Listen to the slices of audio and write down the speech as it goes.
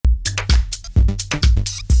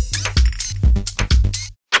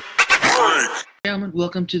Gentlemen,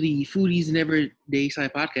 welcome to the Foodies and Everyday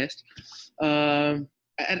Side podcast.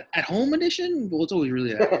 At home edition. Well, it's always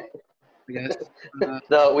really that, I guess.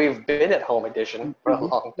 No, we've been at home edition for a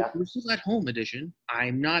long time. We're still at home edition.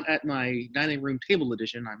 I'm not at my dining room table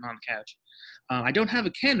edition. I'm on the couch. I don't have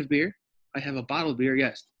a can of beer. I have a bottle of beer.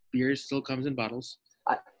 Yes, beer still comes in bottles.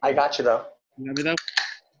 I got you though. You know me though.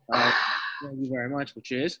 Thank you very much.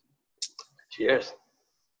 Which is. Cheers.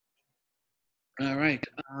 All right.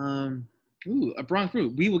 A Bronx Brew.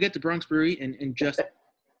 We will get to Bronx Brewery in just.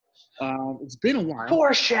 It's been a while.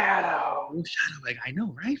 Foreshadow. Foreshadowing. I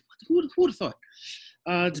know, right? Who would have thought?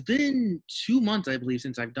 It's been 2 months, I believe,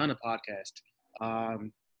 since I've done a podcast.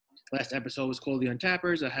 Last episode was called The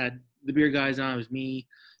Untappers. I had the beer guys on. It was me,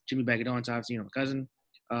 Jimmy Bagadons, obviously, my cousin,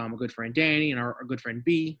 my good friend Danny, and our good friend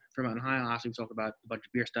B from Mountain High. Obviously, we talked about a bunch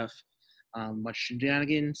of beer stuff, a bunch of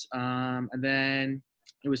shenanigans. And then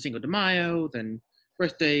it was Cinco de Mayo, then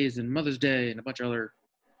birthdays and Mother's Day and a bunch of other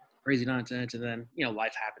crazy nonsense. And then,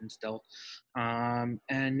 life happened still. And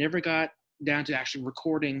never got down to actually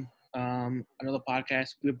recording another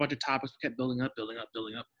podcast. We have a bunch of topics we kept building up.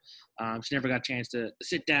 Just never got a chance to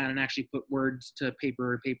sit down and actually put words to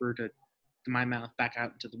paper to my mouth back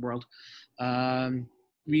out into the world. The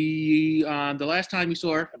last time you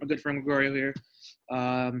saw our good friend Gregorio here,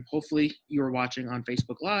 hopefully you were watching on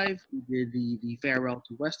Facebook Live. We did the farewell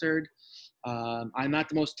to Westard. I'm not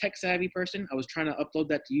the most tech savvy person. I was trying to upload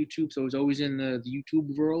that to YouTube, so it was always in the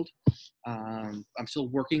YouTube world. I'm still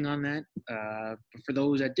working on that. But for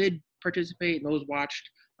those that did participate and those watched,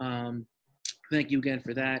 thank you again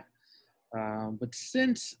for that. But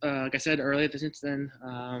since, like I said earlier, since then,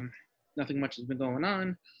 nothing much has been going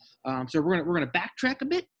on. So we're gonna backtrack a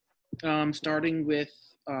bit, starting with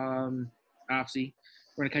obviously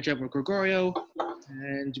we're gonna catch up with Gregorio,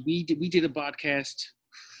 and we did a podcast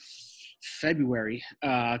February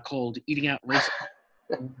called "Eating Out Racist"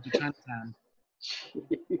 to Chinatown.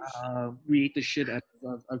 We ate the shit out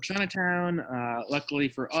of Chinatown. Luckily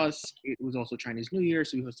for us, it was also Chinese New Year,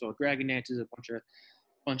 so we saw dragon dances, a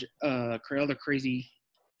bunch of other crazy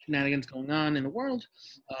shenanigans going on in the world.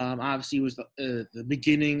 Obviously, it was the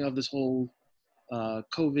beginning of this whole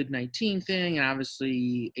COVID-19 thing, and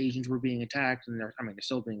obviously Asians were being attacked, and they're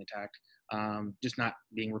still being attacked, just not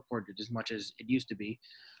being reported as much as it used to be,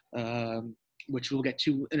 which we'll get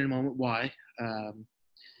to in a moment why.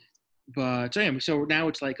 But so now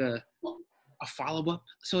it's like a follow-up,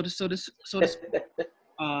 so to speak.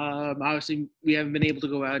 Obviously, we haven't been able to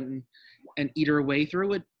go out and eat our way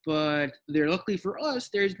through it, but luckily for us,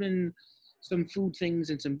 there's been some food things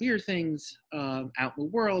and some beer things out in the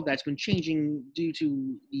world that's been changing due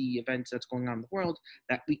to the events that's going on in the world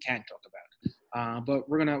that we can't talk about. But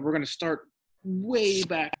we're gonna start way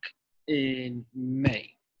back in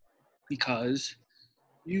May because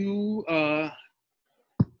you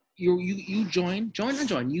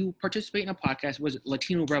participate in a podcast. Was it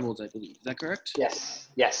Latino Rebels, I believe? Is that correct? Yes.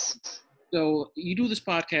 So you do this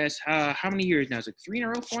podcast. How many years now? Is it 3 in a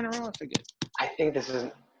row, 4 in a row? I forget.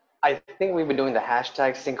 I think we've been doing the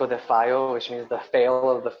hashtag Cinco de Fallo, which means the fail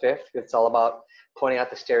of the fifth. It's all about pointing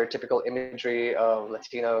out the stereotypical imagery of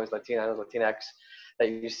Latinos, Latinas, Latinx that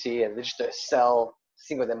you see, and just to sell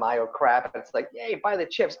Cinco de Mayo crap. And it's like, yay, buy the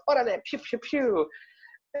chips. Orale, pew, pew, pew.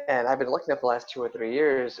 And I've been looking up the last 2 or 3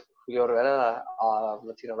 years. Julio Rivera of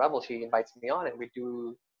Latino Rebels, he invites me on, and we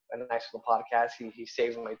do a nice little podcast. He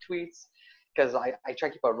saves my tweets because I try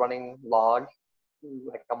to keep a running log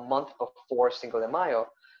like a month before Cinco de Mayo.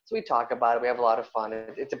 So we talk about it. We have a lot of fun.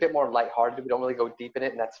 It's a bit more lighthearted. We don't really go deep in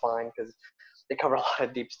it, and that's fine because they cover a lot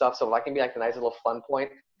of deep stuff. So I can be like a nice little fun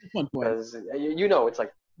point. Because it's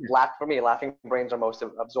like for me, laughing brains are most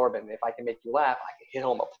absorbent. If I can make you laugh, I can hit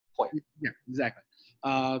home a point. Yeah, exactly.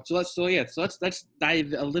 Let's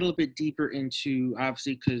dive a little bit deeper into,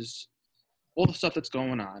 obviously, because all the stuff that's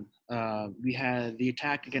going on. We had the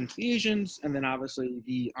attack against the Asians, and then obviously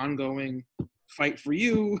the ongoing fight for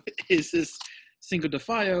you is this Cinco de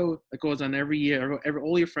Fallo that goes on every year.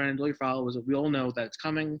 All your friends, all your followers, we all know that it's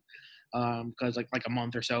coming. Because like a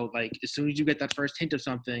month or so, like as soon as you get that first hint of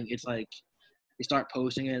something, it's like you start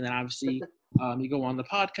posting it, and then obviously you go on the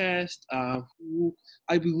podcast, who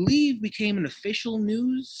I believe became an official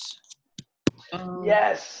news.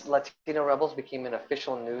 Yes, Latino Rebels became an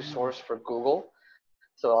official news source for Google.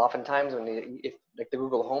 So oftentimes if like the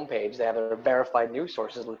Google homepage, they have their verified news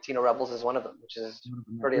sources. Latino Rebels is one of them, which is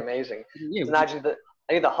pretty amazing. Yeah, imagine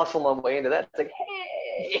I need to hustle my way into that. It's like,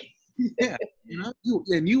 hey. Yeah,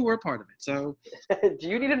 you were a part of it. So, do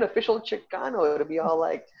you need an official Chicano to be all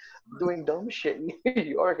like doing dumb shit in New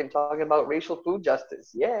York and talking about racial food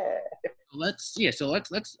justice? Yeah. Let's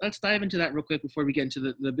dive into that real quick before we get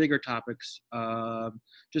into the bigger topics.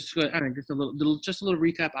 Just a little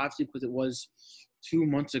recap, obviously, because it was 2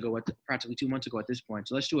 months ago, practically 2 months ago at this point.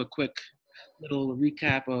 So let's do a quick little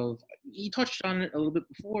recap of. You touched on it a little bit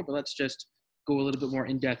before, but let's just go a little bit more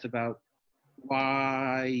in depth about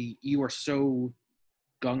why you are so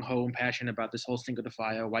gung ho and passionate about this whole Cinco de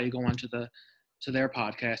Mayo. Why you go on to their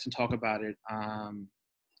podcast and talk about it,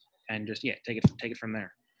 and just take it from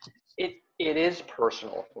there. It is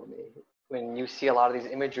personal for me when you see a lot of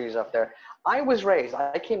these imageries up there. I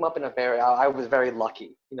came up in I was very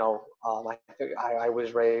lucky, I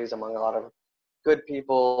was raised among a lot of good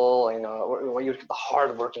people, what you the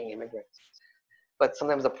hardworking immigrants. But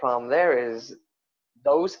sometimes the problem there is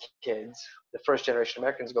those kids, the first generation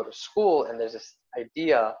Americans, go to school and there's this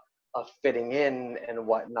idea of fitting in and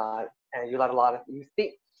whatnot, and you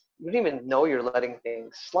don't even know you're letting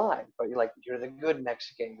things slide, but you're the good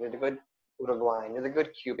Mexican, you're the good Uruguayan, you're the good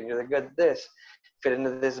Cuban, you're the good this, fit into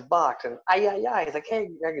this box, and it's like, hey,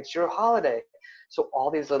 Greg, it's your holiday. So all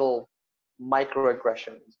these little microaggressions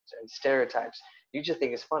and stereotypes, you just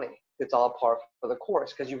think it's funny. It's all par for the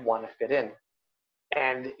course because you want to fit in,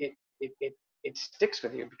 and it sticks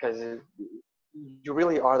with you because you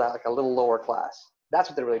really are that like a little lower class. That's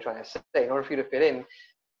what they're really trying to say. In order for you to fit in,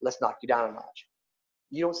 let's knock you down a notch.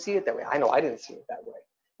 You don't see it that way. I know I didn't see it that way.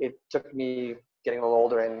 It took me getting a little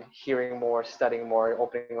older and hearing more, studying more,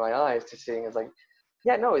 opening my eyes to seeing it's like,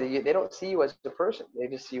 yeah, no, they don't see you as a person. They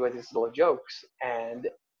just see you as these little jokes. And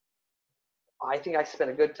I think I spent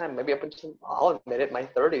a good time, maybe up until, I'll admit it, my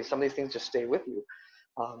 30s. Some of these things just stay with you.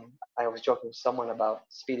 I was joking with someone about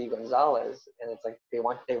Speedy Gonzalez, and it's like they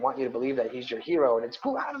want you to believe that he's your hero, and it's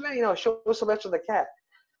cool, show Sylvester the cat.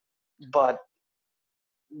 But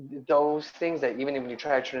those things that even when you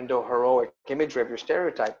try to turn into a heroic imagery of your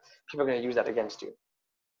stereotype, people are going to use that against you.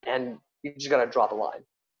 And you just got to draw the line.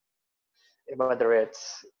 Whether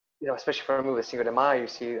it's, especially for a movie with Cinco de Mayo, you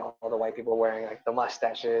see all the white people wearing like the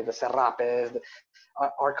mustaches, the serapes.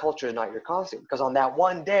 Our culture is not your costume. Because on that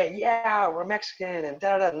one day, yeah, we're Mexican, and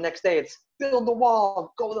the next day it's build the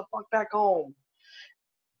wall, go the fuck back home.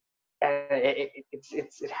 And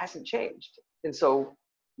it hasn't changed. And so,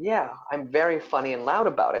 yeah, I'm very funny and loud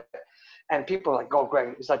about it. And people are like, oh,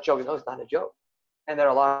 Greg, it's not a joke. No, it's not a joke. And there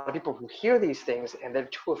are a lot of people who hear these things and they're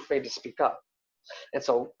too afraid to speak up. And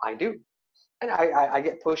so I do. And I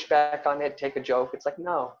get pushed back on it, take a joke. It's like,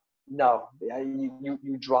 no,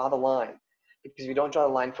 you draw the line. Because if you don't draw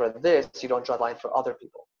the line for this, you don't draw the line for other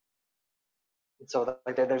people. And so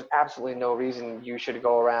there's absolutely no reason you should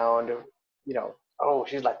go around, oh,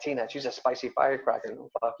 she's Latina, she's a spicy firecracker.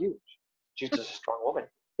 No, fuck you. She's just a strong woman.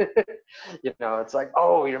 It's like,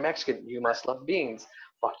 oh, you're Mexican, you must love beans.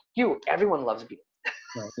 Fuck you, everyone loves beans.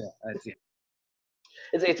 Right, yeah, that's it.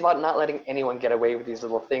 It's about not letting anyone get away with these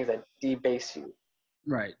little things that debase you.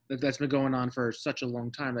 Right. That's been going on for such a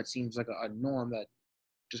long time. That seems like a norm that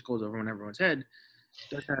just goes over on everyone's head.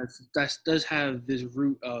 Does have this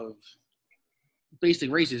root of basic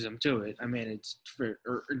racism to it. I mean, it's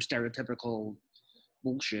or stereotypical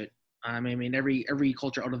bullshit. I mean, every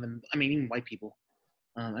culture other than, even white people.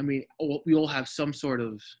 We all have some sort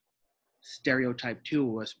of stereotype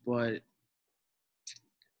to us, but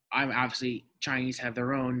I'm obviously Chinese have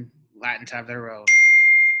their own, Latins have their own,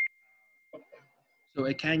 so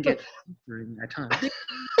it can get frustrating at times.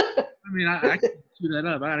 I can do that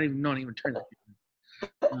up. I don't even turn that.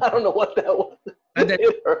 I don't know what that was.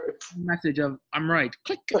 It hurts. Message of I'm right.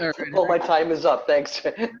 Click. Oh, my time is up. Thanks.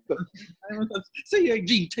 Say yeah,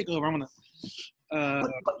 G, take over. I'm gonna.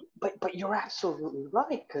 But you're absolutely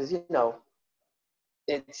right, because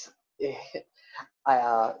it's.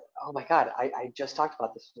 Oh my God, I just talked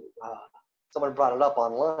about this. Someone brought it up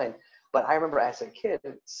online, but I remember as a kid,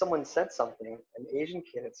 someone said something, an Asian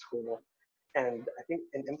kid at school, and I think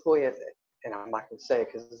an employee and I'm not going to say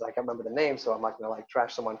because I can't remember the name, so I'm not going to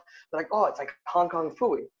trash someone. They're like, oh, it's like Hong Kong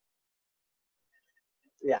Phooey.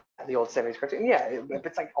 Yeah, the old 70s cartoon. Yeah,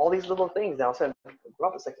 it's like all these little things. And all of a sudden, people grow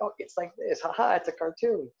up, it's like, oh, it's like this. Haha, it's a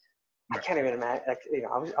cartoon. I can't even imagine.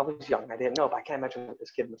 I was young. I didn't know, but I can't imagine what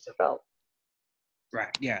this kid must have felt.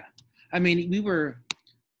 Right. Yeah. We were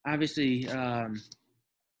obviously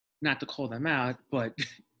not to call them out, but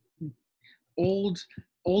old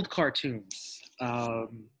cartoons.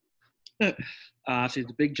 Obviously,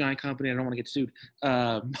 the big giant company. I don't want to get sued,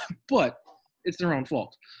 but it's their own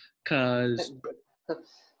fault because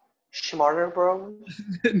Schmarter Bros.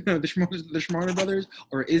 No, the Schmarter Brothers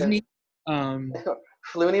or Isney.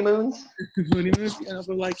 Looney Moons. Looney Moons.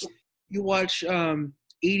 But you watch 80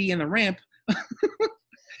 and the Ramp.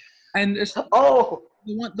 And it's the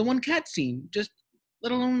one cat scene, just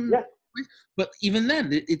let alone But even then,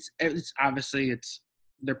 it's obviously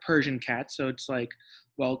they're Persian cats, so it's like,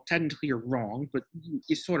 well, technically you're wrong, but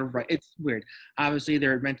you're sort of right. It's weird. Obviously,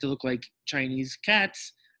 they're meant to look like Chinese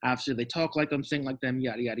cats. Obviously, they talk like them, sing like them,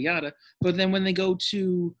 yada yada yada. But then when they go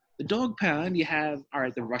to the dog pound, you have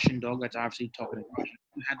the Russian dog that's obviously talking in Russian.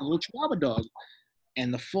 You have the little Chihuahua dog,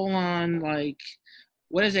 and the full-on like,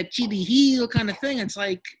 what is that, chili heel kind of thing? It's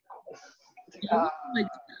like, like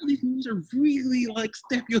these movies are really like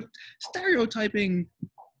stereotyping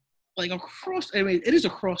like across. I mean, it is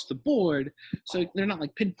across the board, so they're not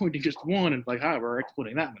like pinpointing just one and like, we're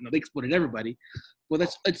exploiting that one. No, they exploited everybody. Well,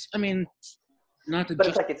 it's. I mean, not to. But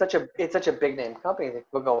just, it's such a big name company that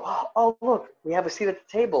people go, oh look, we have a seat at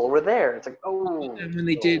the table. We're there. It's like, oh. And when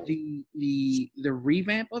they did the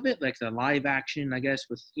revamp of it, like the live action, I guess,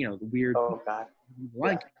 with the weird. Oh God.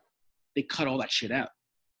 They cut all that shit out.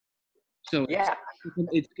 So yeah,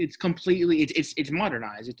 it's completely it's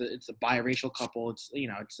modernized. It's a biracial couple. They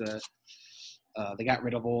got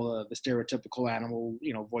rid of all the stereotypical animal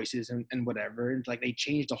voices and whatever. It's like they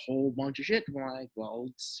changed a whole bunch of shit. I'm like, well,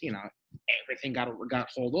 it's everything got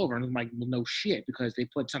hauled over, and I'm like, well, no shit, because they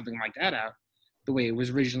put something like that out the way it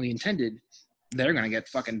was originally intended, they're gonna get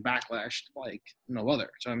fucking backlashed like no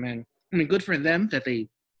other. So I mean, good for them that they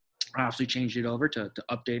obviously changed it over to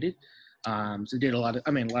update it. So they did a lot of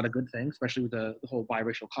good things, especially with the whole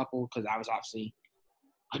biracial couple, because that was obviously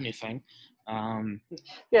a new thing.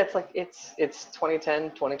 Yeah, it's like it's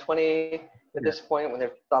 2010, 2020 at this point when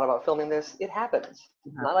they've thought about filming this. It happens.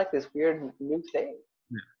 It's not like this weird new thing.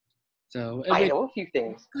 Yeah. So I know a few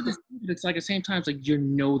things. It's like at the same time, it's like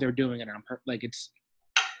they're doing it on purpose. Like it's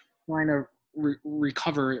trying to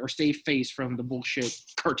recover or save face from the bullshit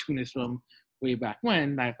cartoonists from way back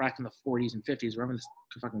when, back in the 40s and 50s, wherever this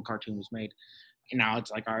fucking cartoon was made. And now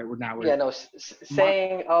it's like, all right, we're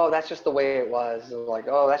saying, oh, that's just the way it was. Like,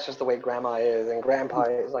 oh, that's just the way grandma is and grandpa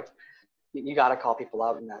is. Like, you got to call people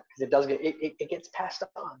out in that, because it does it gets passed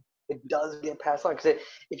on. It does get passed on, because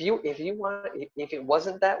if it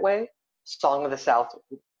wasn't that way, Song of the South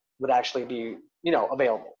would actually be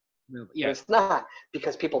available. Yeah, but it's not,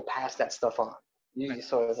 because people pass that stuff on.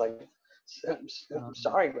 So it's like,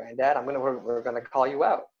 sorry, Granddad, we're gonna call you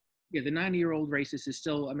out. Yeah, the 90-year-old racist is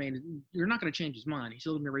still. I mean, you're not gonna change his mind. He's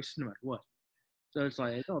still gonna be racist no matter what. So it's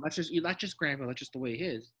like, oh, that's just grandpa. That's just the way he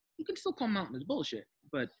is. You can still call him out in his bullshit,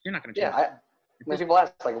 but you're not gonna change. Yeah, when people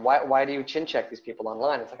ask like, why do you chin check these people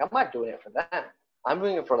online? It's like, I'm not doing it for them. I'm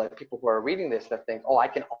doing it for like people who are reading this that think, oh, I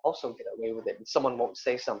can also get away with it, and someone won't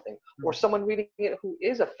say something, or someone reading it who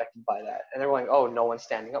is affected by that, and they're going, oh, no one's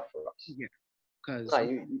standing up for us. Yeah. Because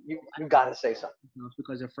you got to say something.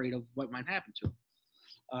 Because they're afraid of what might happen to them.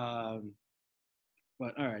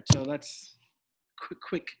 But all right, so that's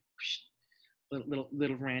quick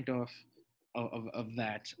little rant off of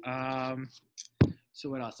that. So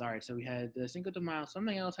what else? All right, so we had the Cinco de Mayo.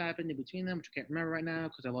 Something else happened in between them, which I can't remember right now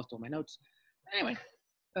because I lost all my notes. Anyway,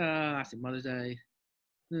 I said Mother's Day.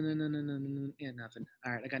 No. Yeah, nothing.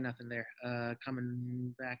 All right, I got nothing there.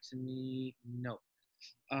 Coming back to me, no.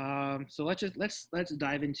 So let's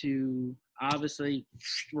dive into, obviously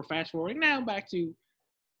we're fast forwarding now back to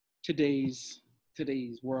today's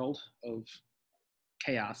world of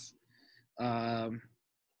chaos. And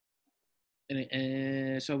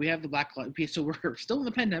so we have the Black Lives. So we're still in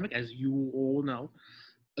the pandemic, as you all know,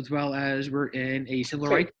 as well as we're in a civil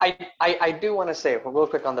rights. I do want to say real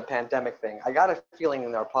quick on the pandemic thing. I got a feeling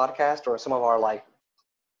in our podcast or some of our like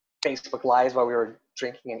Facebook lives while we were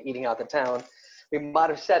drinking and eating out the town, we might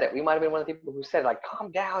have said it. We might have been one of the people who said, like,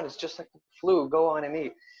 calm down. It's just like the flu. Go on and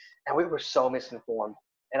eat. And we were so misinformed.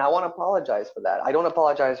 And I want to apologize for that. I don't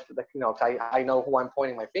apologize for the, I know who I'm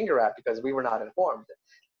pointing my finger at, because we were not informed.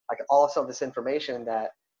 Like all of this information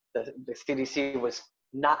that the CDC was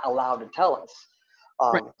not allowed to tell us.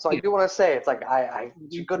 Right. So I do want to say, it's like,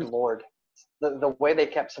 good Lord, the way they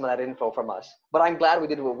kept some of that info from us. But I'm glad we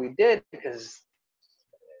did what we did, because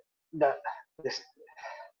the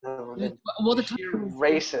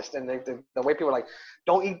racist and the way people are like,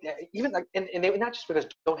 don't eat, even like, and they not just because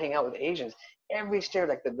don't hang out with Asians, every stare,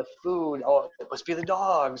 like the food, oh, it must be the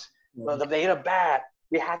dogs, they ate a bat.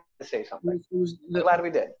 We had to say something. I'm glad we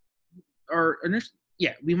did.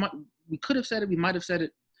 We could have said it. We might have said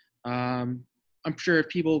it. I'm sure if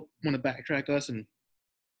people want to backtrack us and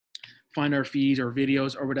find our feeds or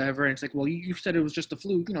videos or whatever, and it's like, well, you said it was just the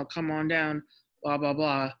flu, come on down, blah blah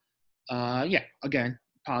blah. Again,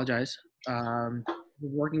 apologize. We're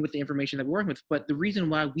working with the information that we're working with, but the reason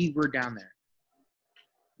why we were down there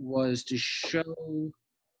was to show,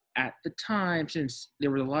 at the time, since there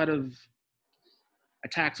was a lot of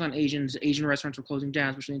attacks on Asians. Asian restaurants were closing down,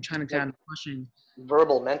 especially in Chinatown. Like, Pushing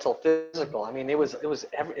verbal, mental, physical. I mean, it was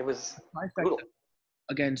trifecta brutal.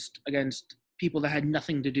 against people that had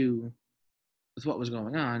nothing to do with what was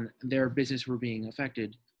going on. Their business were being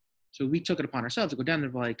affected. So we took it upon ourselves to go down there,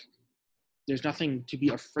 like, there's nothing to be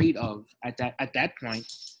afraid of at that point.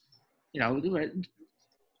 You know,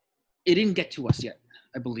 it didn't get to us yet,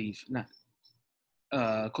 I believe. Not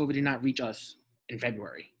COVID did not reach us in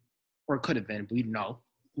February, or it could have been, but we don't know.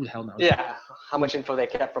 Who the hell knows? Yeah, how much info they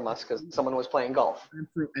kept from us because someone was playing golf.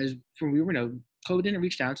 As from we were, COVID didn't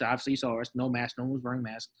reach down, so obviously you saw us, no mask, no one was wearing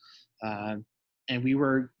masks, and we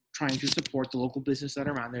were trying to support the local business that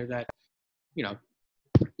are around there that, you know,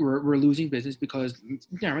 we're losing business because, you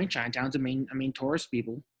know, I mean, Chinatown's a main tourist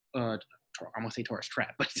people. I won't say tourist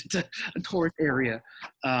trap, but it's a tourist area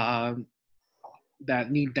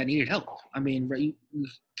that needed help. I mean, we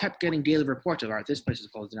kept getting daily reports of, all right, this place is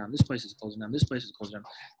closing down, this place is closing down, this place is closing down,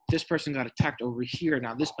 this person got attacked over here,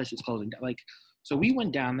 now this place is closing down. Like, so we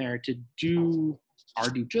went down there to do our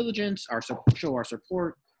due diligence, show our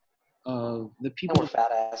support of the people. And we're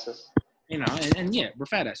fat asses. You know, and yeah, we're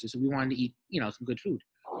fat asses, so we wanted to eat, you know, some good food,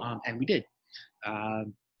 and we did.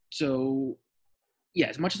 So, yeah,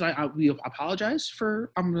 as much as we apologize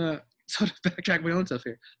for, I'm gonna sort of backtrack my own stuff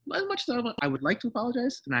here. As much as I would like to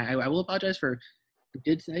apologize, and I will apologize for, I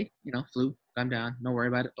did say, you know, flu, calm down, don't worry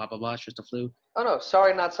about it, blah blah blah, it's just a flu. Oh no,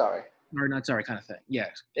 sorry, not sorry. Or not sorry, kind of thing. Yeah.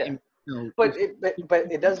 Yeah. And, you know, but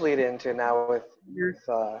it does lead into now with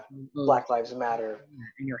Black Lives Matter,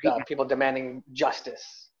 and people demanding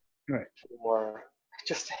justice. Right. For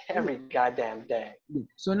just every goddamn day.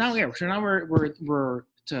 So now, we're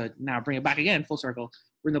to now bring it back again, full circle.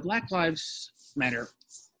 We're in the Black Lives Matter,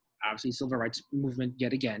 obviously civil rights movement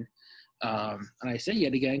yet again. And I say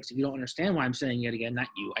yet again because if you don't understand why I'm saying yet again, not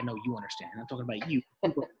you, I know you understand. I'm talking about you.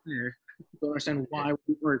 People don't understand why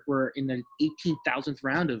we're in the 18,000th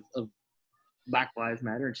round of Black Lives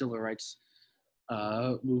Matter and civil rights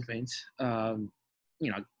movement.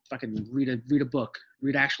 You know, fucking read a book,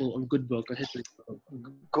 read a good book, a history book.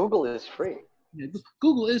 Google is free. Yeah,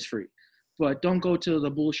 Google is free, but don't go to the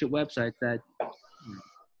bullshit website that.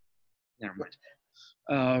 Never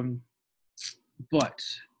mind. But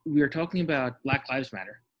we are talking about Black Lives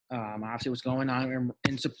Matter. Obviously, what's going on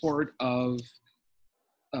in support of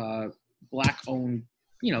Black-owned,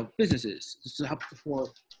 you know, businesses to help support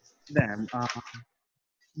them.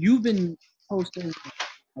 You've been posting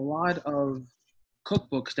a lot of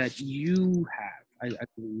cookbooks that you have, I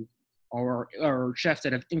believe, or chefs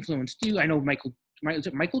that have influenced you. I know is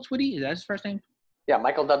it Michael Twitty? Is that his first name? Yeah,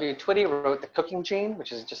 Michael W. Twitty wrote The Cooking Gene,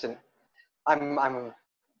 which is just I'm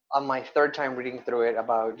on my third time reading through it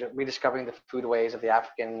about rediscovering the food ways of the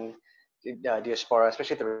African diaspora,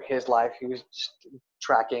 especially through his life. He was just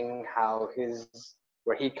tracking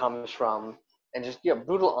where he comes from, and just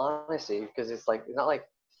brutal honesty, because it's not like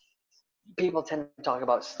people tend to talk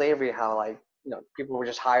about slavery, how like, you know, people were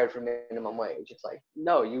just hired for minimum wage. It's like,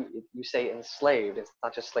 no, you say enslaved. It's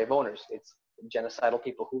not just slave owners. It's genocidal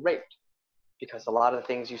people who raped. Because a lot of the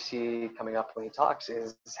things you see coming up when he talks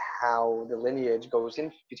is how the lineage goes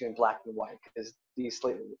in between black and white, because these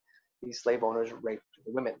slave owners raped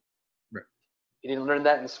the women. Right. You didn't learn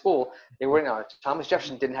that in school. They were Thomas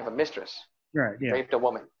Jefferson didn't have a mistress. Right. Yeah. Raped a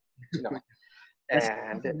woman. You know,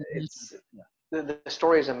 and it's the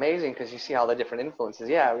story is amazing because you see how the different influences.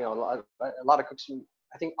 Yeah, you know, a lot of cooks,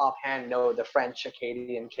 I think offhand, know the French,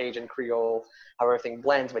 Acadian, Cajun, Creole, how everything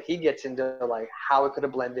blends, but he gets into like how it could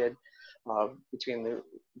have blended. Between the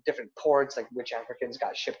different ports, like which Africans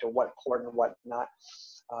got shipped to what port and what not.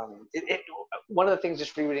 One of the things,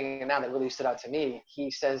 just rereading it now, that really stood out to me,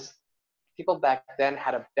 he says people back then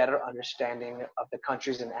had a better understanding of the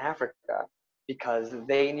countries in Africa because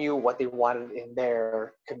they knew what they wanted in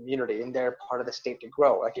their community, in their part of the state to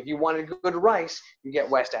grow. Like if you wanted good rice, you get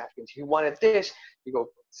West Africans. If you wanted this, you go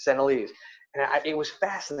Senegalese. And it was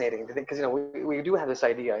fascinating because, you know, we do have this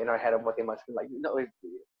idea in our head of what they must be like. No,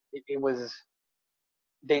 it was,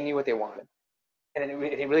 they knew what they wanted, and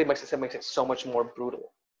it really makes it so much more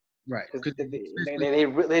brutal. Right. Because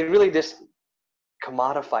they really just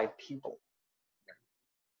commodified people.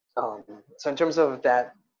 So in terms of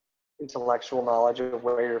that intellectual knowledge of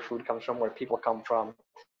where your food comes from, where people come from,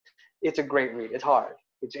 it's a great read. It's hard.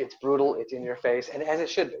 It's brutal. It's in your face, and as it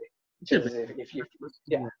should be. If you,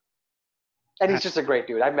 yeah. And he's just a great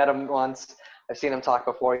dude. I met him once. I've seen him talk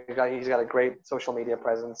before. He's got a great social media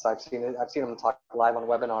presence. I've seen him talk live on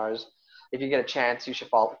webinars. If you get a chance, you should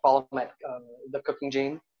follow him at The Cooking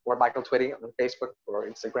Gene or Michael Twitty on Facebook or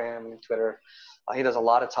Instagram and Twitter. He does a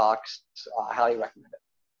lot of talks. I highly recommend it.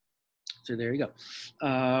 So there you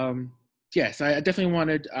go. yes, I definitely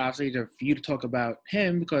wanted obviously for you to talk about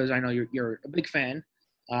him because I know you're a big fan,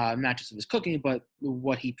 not just of his cooking, but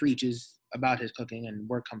what he preaches about his cooking and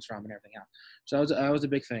where it comes from and everything else. So that was a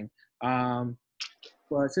big thing. Um,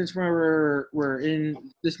 but since we're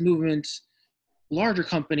in this movement, larger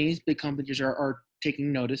companies, big companies are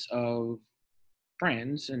taking notice of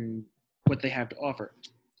brands and what they have to offer.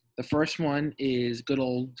 The first one is good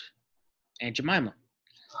old Aunt Jemima.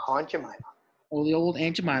 Aunt Jemima. Well, the old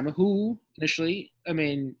Aunt Jemima, who initially,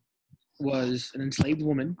 was an enslaved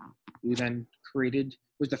woman who then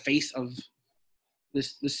was the face of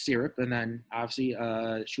this syrup, and then obviously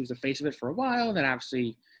she was the face of it for a while. And then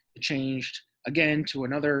obviously it changed again to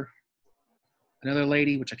another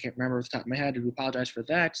lady, which I can't remember off the top of my head. I do apologize for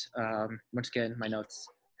that. Once again, my notes.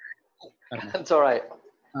 I don't know. That's all right.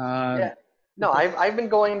 Um, Yeah. No, I've been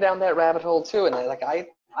going down that rabbit hole too, and I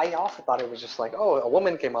also thought it was just like, oh, a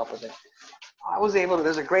woman came up with it. I was able to.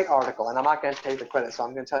 There's a great article, and I'm not going to take the credit, so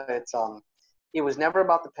I'm going to tell you it's It Was Never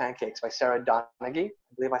About the Pancakes by Sarah Donaghy. I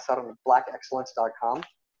believe I saw it on blackexcellence.com.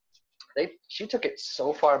 She took it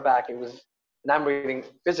so far back. It was, and I'm reading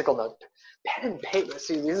physical note, pen and paper.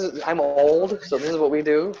 See, I'm old, so this is what we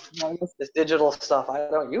do. This digital stuff. I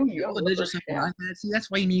don't. You all the digital stuff on iPad. See,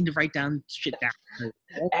 that's why you need to write down shit down.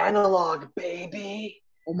 Analog, baby.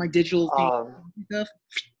 All my digital stuff.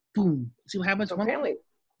 Boom. See what happens. So apparently,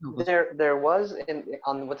 there was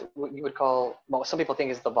on what you would call, well, some people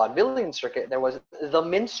think is the vaudevillian circuit. There was the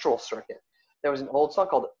minstrel circuit. There was an old song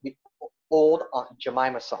called the Old Aunt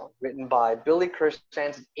Jemima Song, written by Billy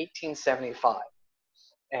Kirstans in 1875.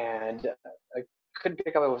 And I couldn't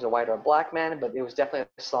pick up if it was a white or a black man, but it was definitely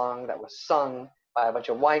a song that was sung by a bunch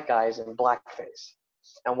of white guys in blackface.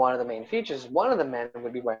 And one of the main features, one of the men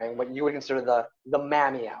would be wearing what you would consider the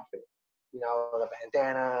mammy outfit, the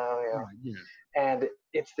bandana, and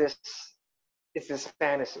it's this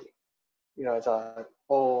fantasy, it's a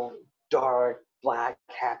old, dark, black,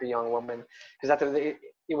 happy young woman, because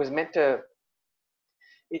it was meant to.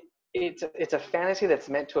 It's a fantasy that's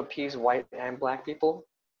meant to appease white and black people.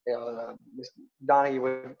 Donaghy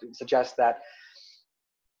would suggest that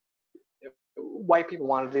white people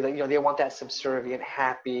want to be they want that subservient,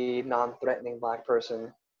 happy, non-threatening black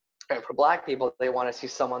person, and for black people, they want to see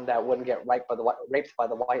someone that wouldn't get raped by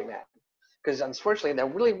the white man. Because unfortunately, there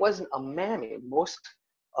really wasn't a mammy. Most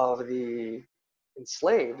of the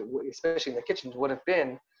enslaved, especially in the kitchens, would have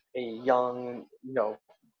been a young,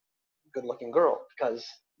 good-looking girl, because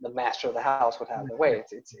the master of the house would have the way.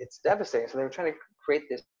 It's devastating. So they were trying to create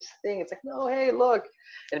this thing. It's like, no, hey, look,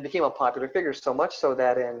 and it became a popular figure, so much so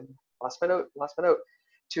that in lost my note.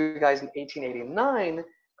 Two guys in 1889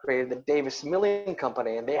 created the Davis Milling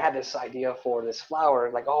Company, and they had this idea for this flour,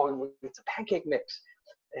 like, oh, it's a pancake mix.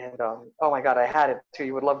 And oh my God, I had it too.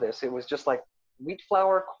 You would love this. It was just like wheat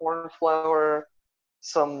flour, corn flour,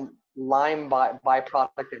 some lime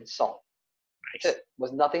byproduct, and salt. Nice. It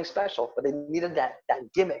was nothing special, but they needed that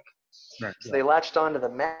gimmick. Right, so they latched on to the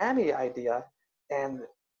mammy idea, and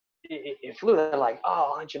it flew. They're like,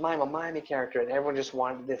 oh, Aunt Jemima, Miami character, and everyone just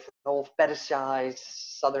wanted this whole fetishized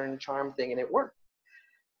Southern charm thing, and it worked.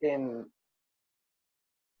 In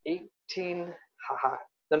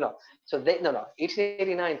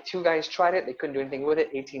 1889, two guys tried it. They couldn't do anything with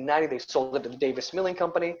it. 1890, they sold it to the Davis Milling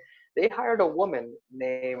Company. They hired a woman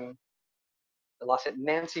named,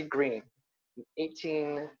 Nancy Green in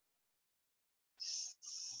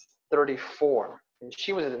 1834. And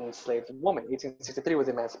she was an enslaved woman. 1863 was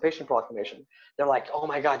the Emancipation Proclamation. They're like, oh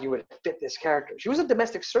my God, you would fit this character. She was a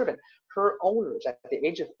domestic servant. Her owners at the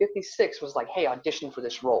age of 56 was like, hey, audition for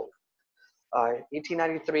this role.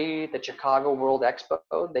 1893, the Chicago World Expo,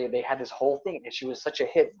 they had this whole thing, and she was such a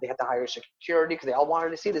hit, they had to hire security because they all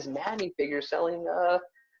wanted to see this mammy figure selling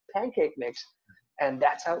pancake mix, and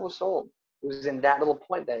that's how it was sold. It was in that little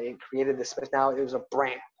point that it created this. Now it was a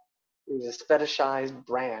brand. It was a fetishized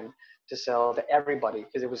brand to sell to everybody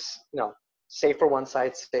because it was, safe for one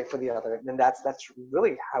side, safe for the other, and that's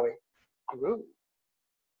really how it grew.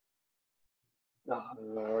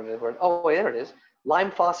 Oh, there it is.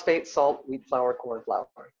 Lime phosphate, salt, wheat flour, corn flour.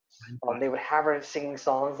 They would have her singing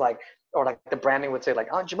songs like the branding would say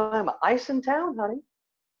like, Aunt Jemima, ice in town, honey.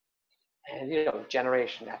 And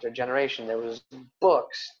generation after generation, there was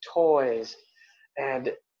books, toys,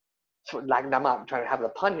 and I'm not trying to have the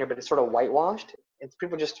pun here, but it's sort of whitewashed. It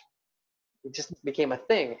just became a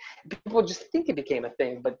thing. People just think it became a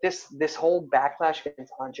thing, but this whole backlash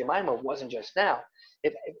against Aunt Jemima wasn't just now.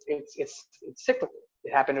 It's cyclical.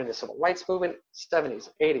 It happened in the civil rights movement, 70s,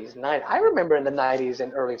 80s, 90s. I remember in the 90s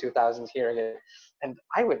and early 2000s hearing it, and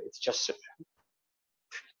it's just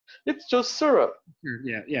syrup.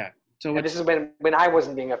 Yeah. So And this is when I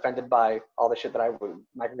wasn't being offended by all the shit that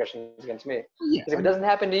microaggressions against me. yeah, Because if it doesn't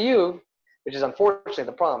happen to you, which is unfortunately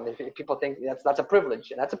the problem, if people think that's a privilege,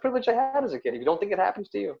 and that's a privilege I had as a kid. If you don't think it happens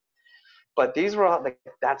to you, but these were like,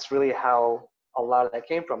 that's really how a lot of that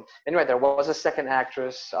came from. Anyway, there was a second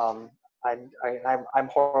actress. I'm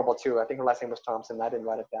horrible too. I think her last name was Thompson. I didn't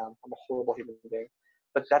write it down. I'm a horrible human being.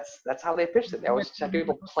 But that's how they pitched it. They always have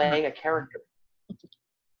people playing a character.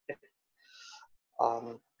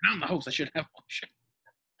 I'm the host. I should have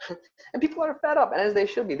one. And people are fed up, and as they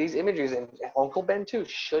should be. These images and Uncle Ben too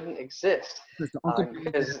shouldn't exist.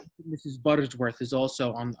 Because Mrs. Buttersworth is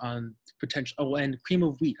also on potential. Oh, and Cream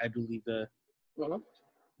of Wheat, I believe the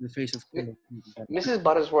face of Cream of Wheat. Mrs.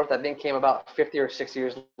 Buttersworth, I think, came about 50 or 60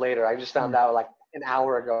 years later. I just found out like an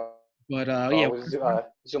hour ago. But yeah, it was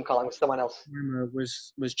Zoom calling with someone else.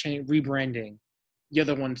 Was rebranding. The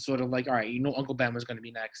other one sort of like, all right, you know, Uncle Ben was going to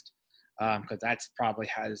be next, because that's probably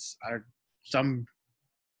has some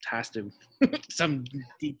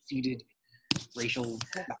deep-seated racial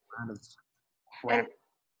background of crap.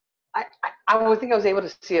 And I would think I was able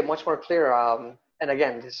to see it much more clear. And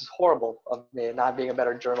again, this is horrible of me not being a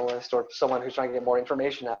better journalist or someone who's trying to get more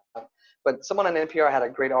information out. But someone on NPR had a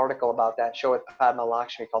great article about that show with Padma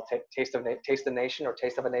Lakshmi called Taste of the Nation or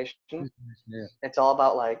Taste of a Nation. Yeah. It's all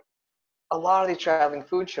about like a lot of these traveling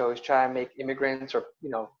food shows try and make immigrants or,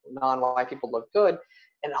 you know, non-white people look good.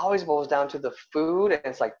 And it always boils down to the food. And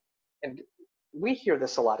it's like, and we hear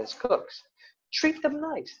this a lot as cooks. Treat them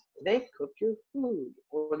nice. They cook your food,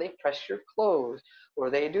 or they press your clothes,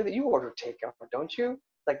 or they do that. You order takeout, don't you?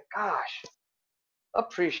 Like, gosh,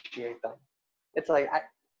 appreciate them. It's like, I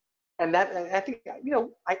think, you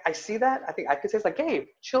know, I see that. I think I could say, it's like, hey,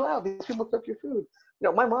 chill out. These people cook your food. You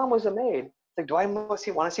know, my mom was a maid. It's like, do I want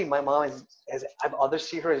to see my mom as others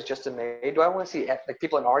see her as just a maid? Do I want to see like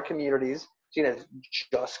people in our communities seen as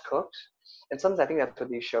just cooks? And sometimes I think that's what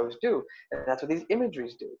these shows do, and that's what these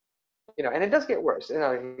imageries do. You know, and it does get worse. You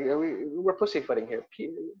know, we're pussyfooting here.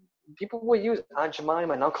 People will use Aunt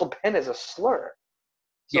Jemima and Uncle Ben as a slur.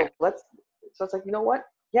 So so it's like, you know what?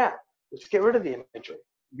 Yeah, let's get rid of the imagery.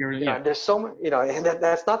 There's so much, you know, and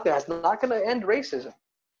that's not going to end racism.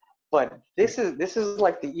 But this is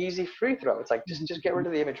like the easy free throw. It's like just get rid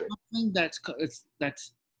of the imagery. Something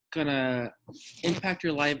that's gonna impact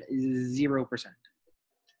your life is 0%.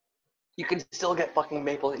 You can still get fucking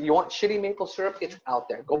maple. You want shitty maple syrup? It's out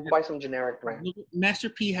there. Go buy some generic brand. Master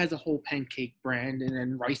P has a whole pancake brand and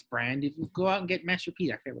then rice brand. If you go out and get Master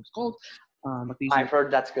P, I forget what it's called. I've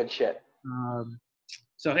heard that's good shit.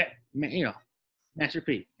 So hey, you know, Master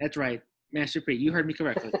P. That's right, Master P. You heard me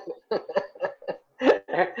correctly.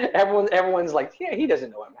 Everyone's like, yeah, he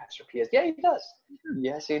doesn't know what Master P is. Yeah, he does.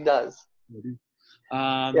 Yes, he does.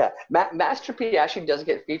 Master P actually does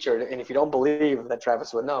get featured, and if you don't believe that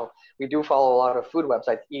Travis would know, we do follow a lot of food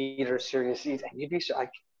websites, Eat or Serious Eats, and you'd be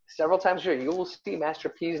like several times a year you will see Master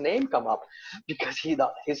P's name come up because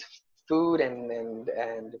his food and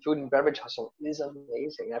food and beverage hustle is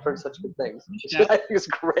amazing. I've heard such good things. I think it's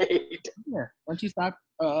great. Yeah, once he stopped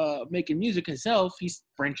making music himself, he's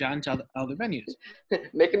branched out into other venues.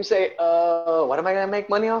 Make him say, "What am I gonna make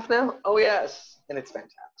money off now?" Oh yes, and it's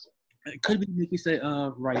fantastic. It could be make you say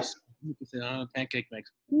rice. Make you say pancake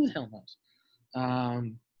mix. Who the hell knows?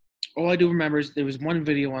 All I do remember is there was one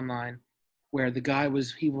video online where the guy he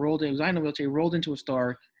was in a wheelchair, he rolled into a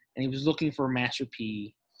store and he was looking for Master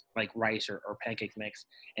P, like rice or pancake mix,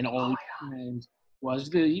 and all he found was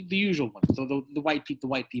the usual one. So the white people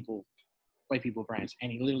brands,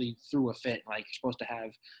 and he literally threw a fit. Like, you're supposed to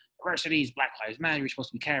have diversities, Black Lives Matter. You're supposed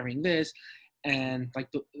to be carrying this. And like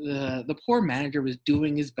the poor manager was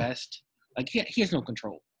doing his best. Like he has no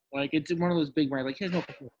control. Like, it's one of those big brands. Like, he has no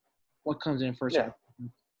control. What comes in first? Yeah.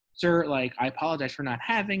 Sir, like, I apologize for not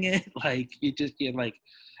having it. Like, you just get like,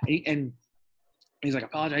 and he's like,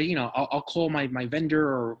 apologize. You know, I'll call my vendor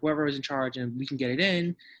or whoever was in charge, and we can get it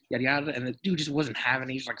in. Yada yada. And the dude just wasn't having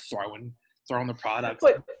it. He's like throwing the products.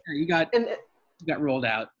 But you got rolled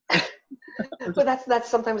out. But that's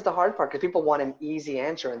sometimes the hard part, because people want an easy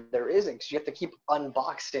answer and there isn't, because you have to keep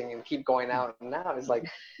unboxing and keep going out and out. It's like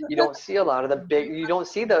you don't see a lot of you don't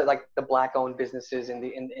see the black owned businesses in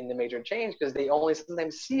the major chains, because they only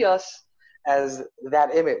sometimes see us as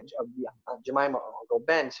that image of Jemima or Uncle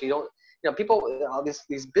Ben. So you don't, people, all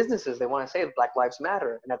these businesses, they want to say Black Lives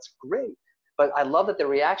Matter, and that's great. But I love that the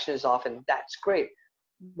reaction is often, that's great.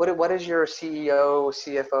 What is your CEO,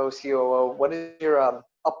 CFO, COO? What is your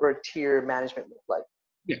upper tier management look like?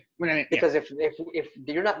 Yeah, because if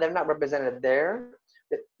they're not represented there,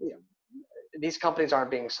 these companies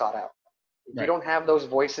aren't being sought out. If you don't have those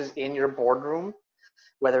voices in your boardroom,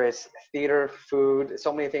 whether it's theater, food,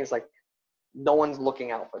 so many things, like no one's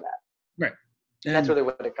looking out for that. Right. And that's really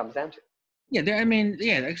what it comes down to. Yeah,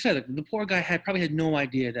 like I said, the poor guy probably had no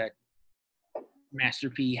idea that Master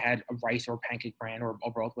P had a rice or pancake brand or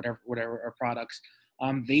both, whatever products.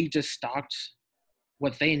 They just stocked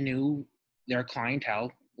what they knew their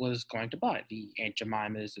clientele was going to buy. The Aunt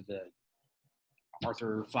Jemimas, the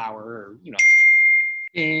Arthur Flower, or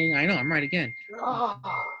dang, I know I'm right again. Oh.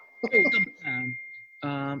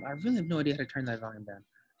 I really have no idea how to turn that volume down.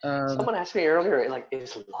 Someone asked me earlier, like,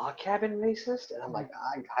 is log cabin racist? And I'm like,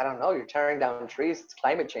 I don't know. You're tearing down trees. It's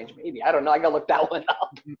climate change, maybe. I don't know. I gotta look that one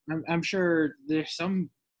up. I'm sure there's some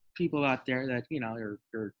people out there that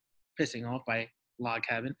are pissing off by log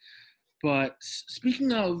cabin. But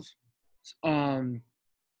speaking of,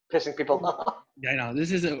 pissing people off. Yeah, I know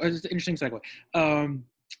this is an interesting segue.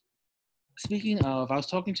 Speaking of, I was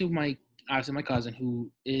talking to my cousin who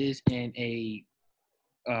is in a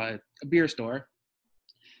beer store.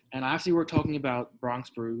 And obviously, we're talking about Bronx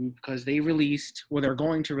Brew because they're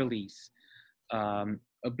going to release a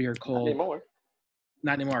beer called.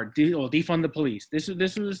 Not anymore. Defund the Police. This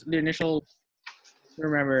was the initial.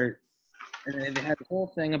 Remember, and they had the whole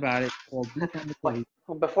thing about it called Defund the Police.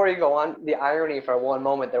 Before you go on, the irony for one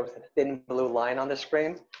moment, there was a thin blue line on the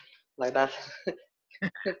screen, like that.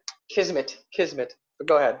 Kismet. But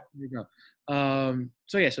go ahead. There you go.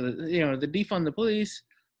 So the Defund the Police.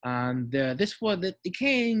 They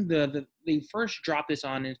first dropped this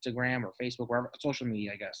on Instagram or Facebook, wherever, social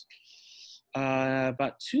media, I guess.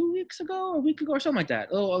 About 2 weeks ago, a week ago, or something like that.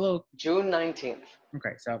 June 19th.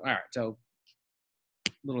 Okay, so all right, so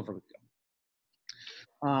a little over a week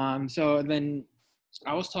ago. So then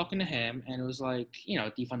I was talking to him, and it was like,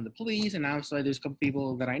 defund the police, and obviously there's a couple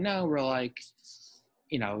people that I know were like,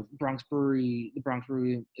 the Bronx Brewery,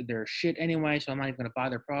 they're shit anyway, so I'm not even gonna buy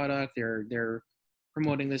their product. They're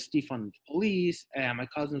promoting this defund the police, and my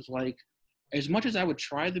cousin's like, as much as I would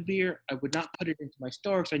try the beer, I would not put it into my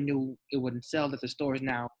store because I knew it wouldn't sell. That the store is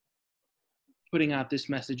now putting out this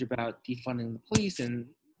message about defunding the police and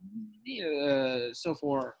so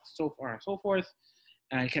forth.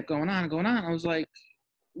 And it kept going on and going on. I was like,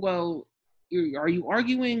 well, are you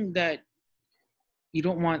arguing that you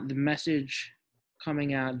don't want the message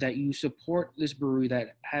coming out that you support this brewery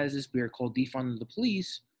that has this beer called Defund the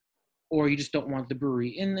Police, or you just don't want the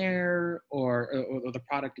brewery in there, or the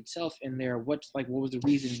product itself in there? What was the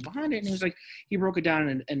reason behind it? And he was like, he broke it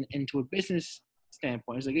down into a business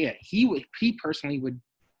standpoint. He's like, yeah, he personally would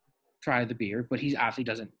try the beer, but he obviously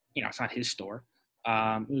doesn't. It's not his store.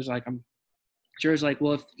 It was like, I'm sure it's like,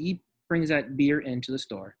 well, if he brings that beer into the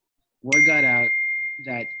store, word got out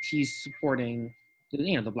that he's supporting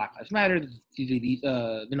the Black Lives Matter,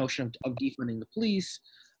 the notion of defunding the police,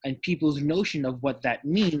 and people's notion of what that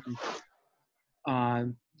means.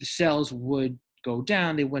 The sales would go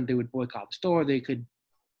down. They would boycott the store. They could,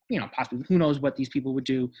 possibly, who knows what these people would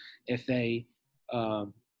do if they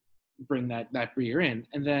bring that beer in.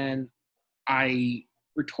 And then I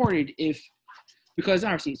retorted because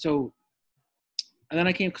obviously, and then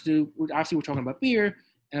I came to, obviously we're talking about beer, and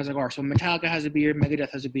I was like, all right, so Metallica has a beer, Megadeth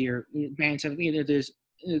has a beer, bands have, there's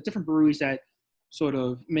different breweries that sort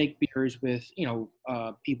of make beers with,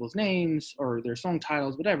 people's names or their song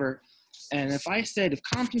titles, whatever. And if I said, if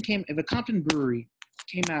a Compton brewery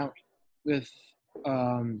came out with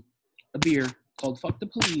a beer called Fuck the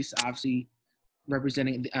Police, obviously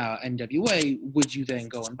representing NWA, would you then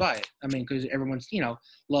go and buy it? I mean, because everyone's,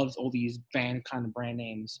 loves all these band kind of brand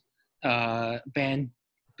names, band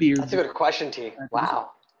beer. That's a good question, T.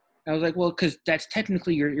 Wow. I was like, well, because that's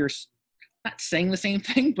technically you're not saying the same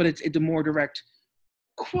thing, but it's a more direct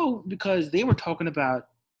quote, because they were talking about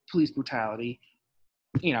police brutality,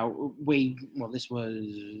 this was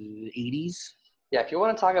 80s. Yeah, if you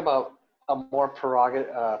want to talk about a more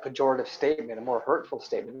pejorative statement, a more hurtful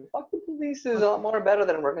statement, fuck the police is a lot more better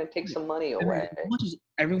than we're going to take some money away. As much as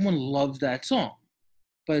everyone loves that song,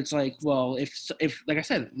 but it's like, well, if like I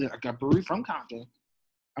said, like a brewery from Compton,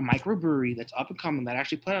 a microbrewery that's up and coming, that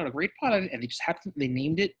actually put out a great product, and they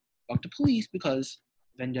named it Fuck the Police because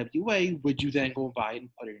of NWA, would you then go buy it and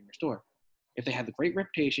put it in your store? If they had the great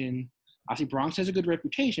reputation, obviously Bronx has a good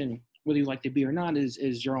reputation, whether you like the beer or not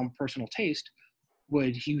is your own personal taste.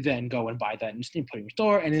 Would you then go and buy that and put it in your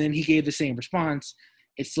store? And then he gave the same response.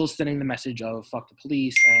 It's still sending the message of fuck the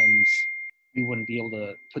police, and you wouldn't be able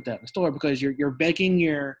to put that in the store because you're begging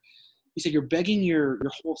your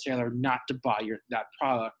wholesaler not to buy that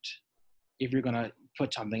product if you're gonna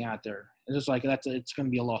put something out there. It's just like it's gonna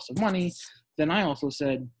be a loss of money. Then I also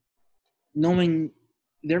said, knowing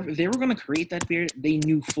they were gonna create that beer, they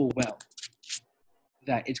knew full well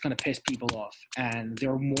that it's going to piss people off, and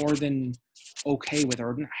they're more than okay with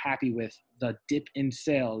or happy with the dip in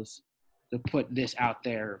sales to put this out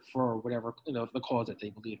there for whatever the cause that they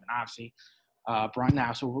believe in. Obviously, Brian.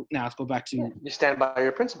 Now let's go back to you stand by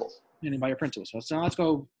your principles. Standing by your principles. So now let's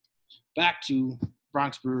go back to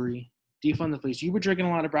Bronx Brewery. Defund the police. You were drinking a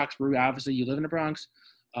lot of Bronx Brewery. Obviously, you live in the Bronx,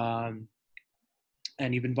 and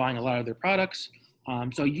you've been buying a lot of their products.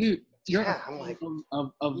 So you're I'm like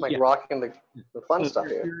yeah. rocking the fun stuff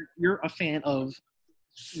here. You're a fan of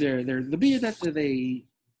the beer that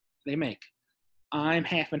they make. I'm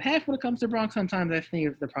half and half when it comes to Bronx. Sometimes I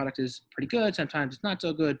think the product is pretty good. Sometimes it's not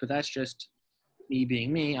so good, but that's just me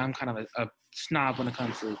being me. I'm kind of a snob when it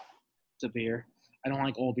comes to beer. I don't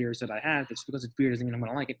like all beers that I have. It's because it's beer doesn't mean I'm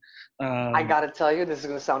going to like it. I got to tell you, this is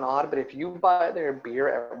going to sound odd, but if you buy their beer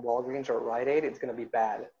at Walgreens or Rite Aid, it's going to be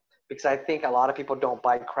bad. Because I think a lot of people don't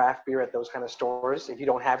buy craft beer at those kind of stores. If you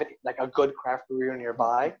don't have it, like a good craft beer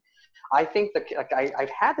nearby, I think I've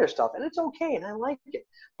had their stuff and it's okay and I like it.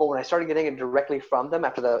 But when I started getting it directly from them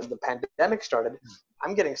after the pandemic started,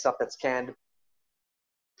 I'm getting stuff that's canned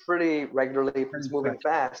pretty regularly. It's moving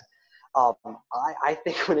fast. I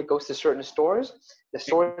think when it goes to certain stores, the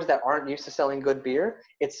stores that aren't used to selling good beer,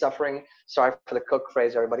 it's suffering, sorry for the cook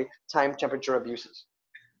phrase, everybody, time temperature abuses.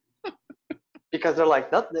 Because they're like,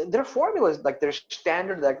 their formulas, like their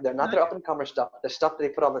standard, like they're not their up-and-comer stuff, the stuff that they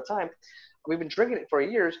put all the time. We've been drinking it for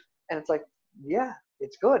years, and it's like, yeah,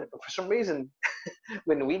 it's good. But for some reason,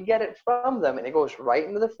 when we get it from them and it goes right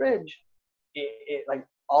into the fridge,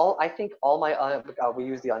 I think all my, we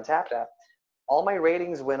use the Untappd app, all my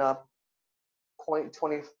ratings went up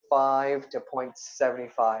 0.25 to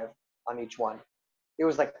 0.75 on each one. It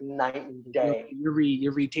was like night and day. You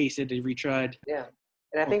retasted, you retried. Yeah.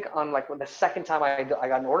 And I think on like the second time I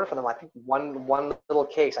got an order from them, I think one little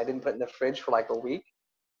case I didn't put in the fridge for like a week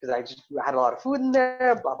because I just had a lot of food in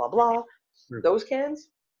there, blah, blah, blah. Those cans,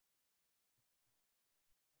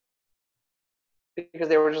 because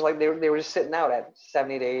they were just like, they were just sitting out at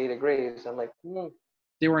 70 to 80 degrees. I'm like,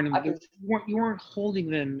 They weren't you weren't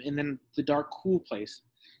holding them in the dark, cool place.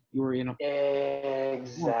 You were in a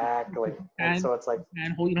exactly. And so it's like,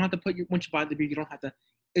 and you don't have to put once you buy the beer, you don't have to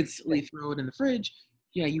instantly throw it in the fridge.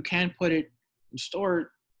 Yeah, you can put it and store it,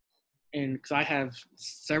 and because I have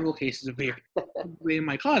several cases of beer in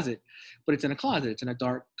my closet, but it's in a closet. It's in a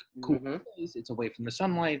dark, cool place. It's away from the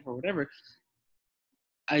sunlight or whatever.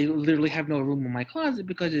 I literally have no room in my closet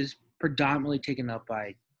because it's predominantly taken up by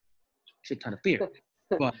a shit ton of beer.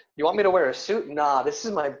 But you want me to wear a suit? Nah, this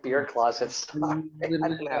is my beer closet. I don't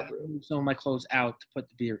have room. Some of my clothes out to put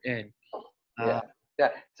the beer in. Yeah.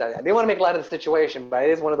 So I didn't want to make light of the situation, but it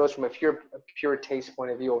is one of those from a pure taste point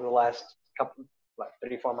of view over the last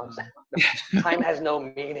 3-4 months. Time has no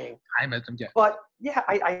meaning. Time has yeah. But yeah,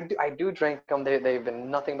 I do drink them. They've been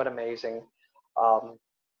nothing but amazing.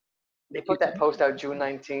 They put that post out June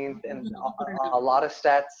 19th, and a lot of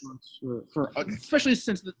stats. For especially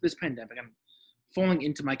since this pandemic, I'm falling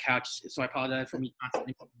into my couch, so I apologize for me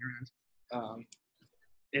constantly moving around.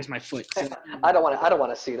 There's my foot. So, I don't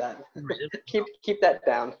want to see that. keep that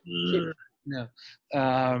down. No.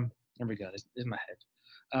 There we go. This is my head.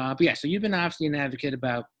 But yeah, so you've been obviously an advocate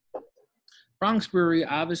about Bronx Brewery,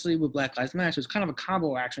 obviously with Black Lives Matter. So it's kind of a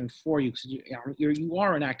combo action for you because you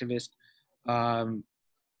are an activist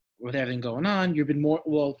with everything going on. You've been more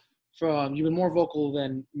vocal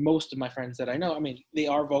than most of my friends that I know. I mean, they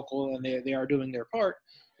are vocal and they are doing their part,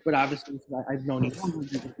 but obviously I've known you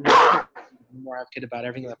more advocate about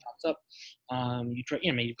everything that pops up. You've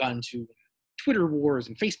gotten into Twitter wars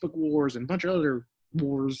and Facebook wars and a bunch of other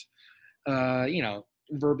wars.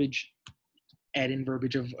 Verbiage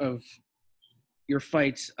of your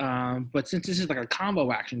fights. But since this is like a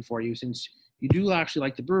combo action for you, since you do actually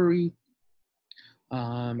like the brewery,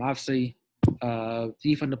 obviously,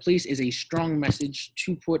 defund the police is a strong message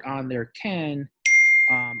to put on their can.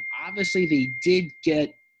 Obviously, they did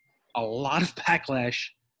get a lot of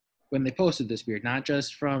backlash when they posted this beer, not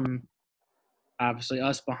just from obviously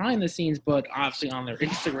us behind the scenes, but obviously on their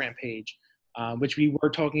Instagram page, which we were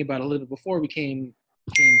talking about a little bit before we came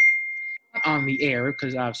on the air,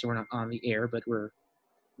 because obviously we're not on the air, but we're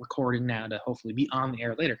recording now to hopefully be on the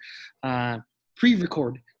air later.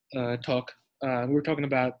 Pre-record talk, we were talking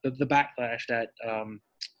about the backlash that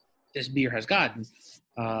this beer has gotten.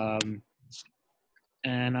 And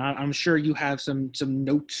I'm sure you have some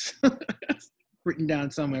notes written down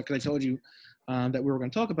somewhere because I told you that we were going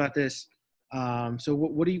to talk about this. So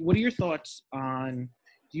what are your thoughts on?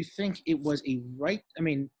 Do you think it was a right? I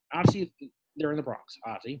mean, obviously they're in the Bronx.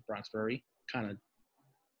 Obviously, Bronx Brewery, kind of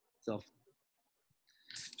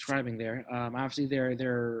self-describing there. Obviously,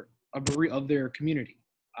 they're a brewery of their community.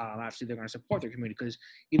 obviously they're going to support their community, because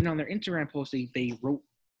even on their Instagram post, they wrote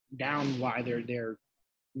down why they're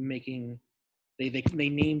making. They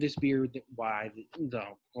named this beer why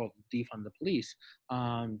called defund the police.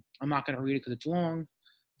 I'm not going to read it because it's long,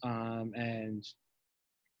 and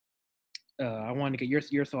I wanted to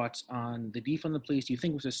get your thoughts on the defund the police. Do you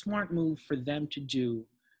think it was a smart move for them to do,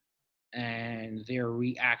 and their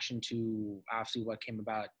reaction to obviously what came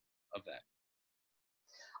about of that?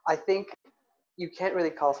 I think you can't really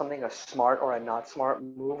call something a smart or a not smart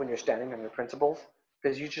move when you're standing on your principles,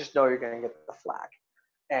 because you just know you're going to get the flag.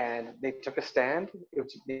 And they took a stand. It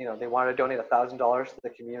was, they wanted to donate $1,000 to the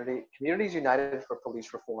community. Communities United for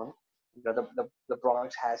Police Reform. The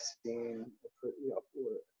Bronx has seen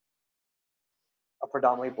a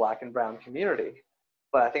predominantly black and brown community,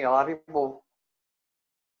 but I think a lot of people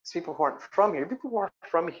who aren't from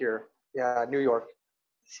here, New York,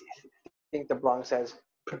 think the Bronx as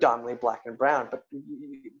predominantly black and brown, but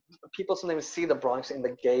people sometimes see the Bronx in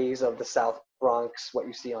the gaze of the South Bronx, what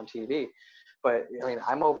you see on TV. But I mean,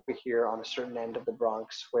 I'm over here on a certain end of the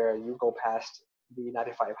Bronx where you go past the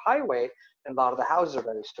 95 highway, and a lot of the houses are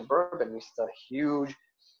very suburban. We see a huge,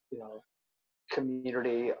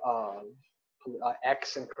 community of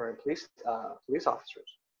ex and current police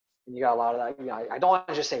officers. And you got a lot of that. I don't want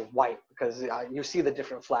to just say white, because you see the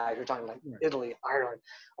different flags. You're talking like Italy, Ireland,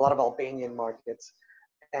 a lot of Albanian markets.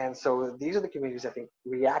 And so these are the communities I think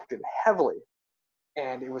reacted heavily.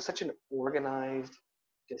 And it was such an organized,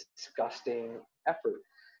 disgusting effort,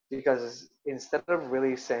 because instead of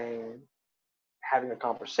really having a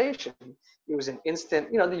conversation, it was an instant,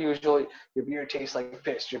 the usual, your beer tastes like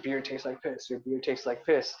piss, your beer tastes like piss, your beer tastes like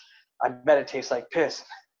piss, I bet it tastes like piss.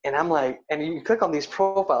 And I'm like, and you click on these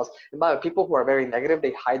profiles, and by the way, people who are very negative,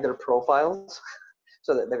 they hide their profiles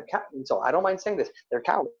so that so I don't mind saying this, they're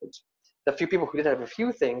cowards. The few people who did have a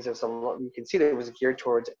few things, you can see that it was geared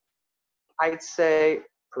towards, I'd say,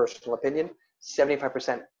 personal opinion,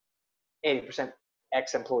 75%, 80%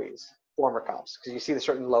 ex-employees, former cops, because you see the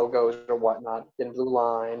certain logos or whatnot, thin blue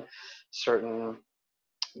line, certain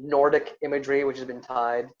Nordic imagery, which has been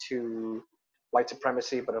tied to white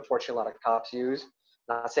supremacy, but unfortunately a lot of cops use.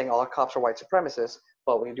 Not saying all cops are white supremacists,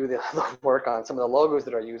 but when you do the work on some of the logos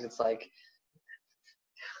that are used, it's like,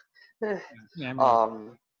 and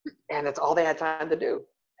it's all they had time to do.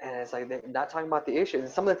 And it's like they're not talking about the issues. And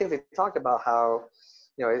some of the things they talked about, how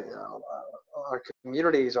our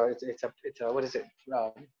communities are, it's a what is it,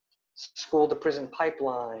 school to prison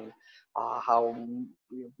pipeline, how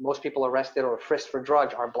most people arrested or frisked for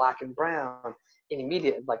drugs are black and brown. In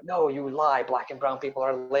immediate, like, no, you lie, black and brown people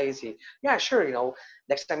are lazy. Yeah, sure,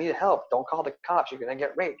 next time you need help, don't call the cops, you're gonna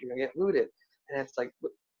get raped, you're gonna get looted. And it's like,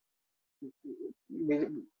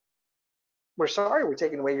 we're sorry we're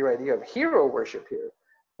taking away your idea of hero worship here,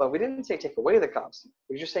 but we didn't say take away the cops.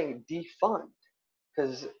 We're just saying defund,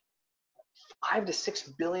 because $5 to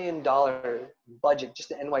 $6 billion budget just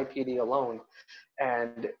the NYPD alone,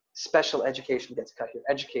 and special education gets cut here.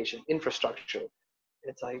 Education, infrastructure.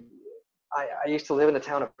 It's like, I used to live in a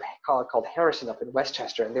town called Harrison up in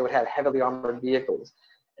Westchester, and they would have heavily armored vehicles.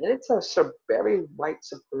 And it's a very white,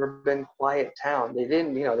 suburban, quiet town. They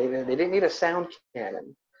didn't, they didn't need a sound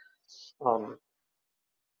cannon. And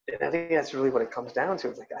I think that's really what it comes down to.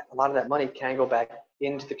 It's like a lot of that money can go back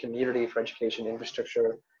into the community for education,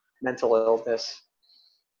 infrastructure, mental illness.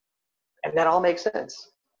 And that all makes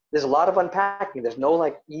sense. There's a lot of unpacking. There's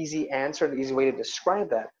no easy answer, an easy way to describe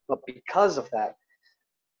that. But because of that,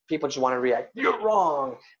 people just want to react, you're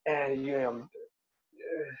wrong. And,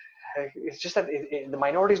 it's just that the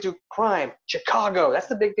minorities do crime. Chicago, that's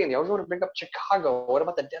the big thing. They always want to bring up Chicago. What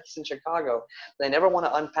about the deaths in Chicago? They never want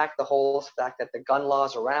to unpack the whole fact that the gun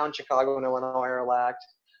laws around Chicago and Illinois are lax.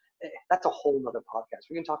 That's a whole nother podcast.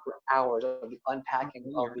 We can talk for hours of the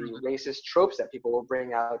unpacking of the racist tropes that people will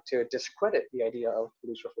bring out to discredit the idea of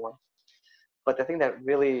police reform. But the thing that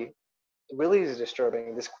really is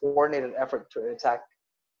disturbing, this coordinated effort to attack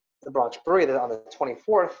the Bronx Brewery, that on the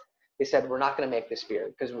 24th, they said, we're not going to make this beer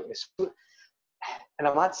because, and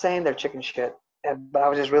I'm not saying they're chicken shit, but I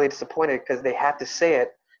was just really disappointed because they had to say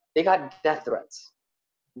it. They got death threats,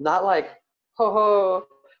 not like, ho,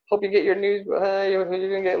 hope you get your news, you're going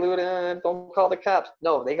to get looted, don't call the cops.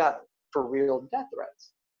 No, they got for real death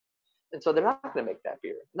threats. And so they're not going to make that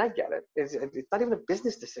beer. And I get it. It's not even a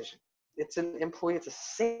business decision. It's an employee, it's a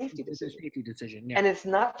safety decision. It's a safety decision, yeah. And it's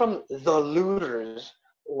not from the looters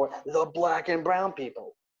or the black and brown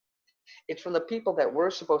people. It's from the people that we're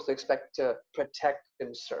supposed to expect to protect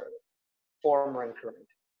and serve, former and current.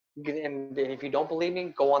 And if you don't believe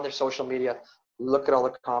me, go on their social media, look at all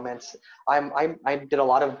the comments. I did a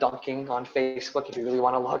lot of dunking on Facebook. If you really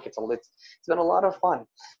want to look, it's been a lot of fun,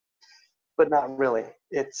 but not really.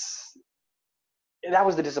 That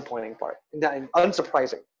was the disappointing part.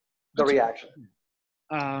 Unsurprising, the reaction.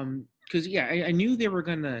 Because I knew they were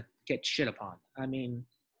gonna get shit upon. I mean,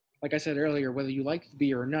 like I said earlier, whether you like the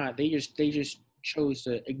beer or not, they just chose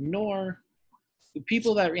to ignore the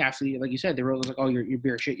people that actually, like you said, they were like, "Oh, your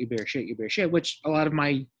beer shit, your beer shit, your beer shit," which a lot of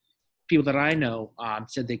my people that I know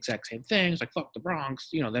said the exact same things, like "fuck the Bronx,"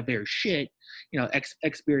 that beer is shit. X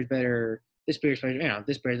beer is better. This beer is better.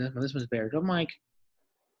 This beer, this one's better. I'm like,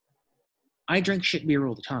 I drink shit beer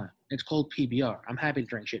all the time. It's called PBR. I'm happy to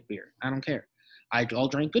drink shit beer. I don't care. I'll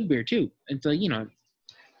drink good beer too. And so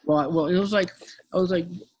well, it was like I was like,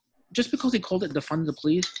 just because they called it defund the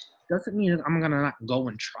police doesn't mean I'm gonna not go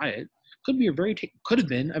and try it. Could have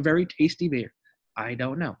been a very tasty beer. I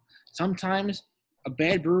don't know. Sometimes a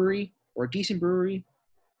bad brewery or a decent brewery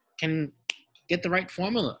can get the right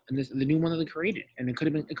formula and the new one that they created, and it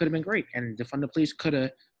could have been great. And defund the police could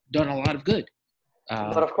have done a lot of good.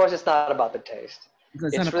 But of course, it's not about the taste.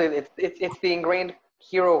 It's the ingrained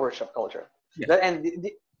hero worship culture. Yeah. And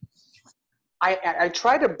I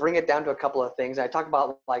try to bring it down to a couple of things. I talk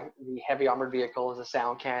about like the heavy armored vehicles, the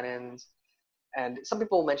sound cannons, and some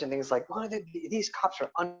people mention things like, "Well, these cops are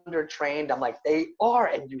undertrained." I'm like, they are,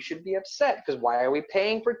 and you should be upset because why are we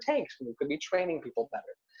paying for tanks when we could be training people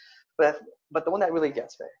better? But the one that really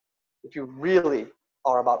gets me, if you really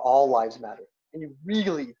are about all lives matter and you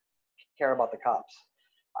really care about the cops,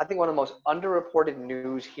 I think one of the most underreported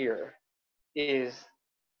news here is,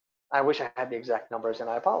 I wish I had the exact numbers and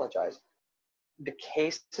I apologize, the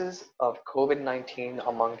cases of COVID-19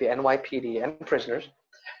 among the NYPD and prisoners.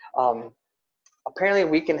 Apparently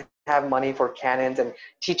we can have money for cannons and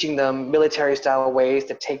teaching them military style ways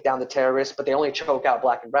to take down the terrorists, but they only choke out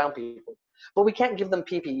black and brown people. But we can't give them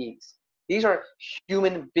PPEs. These are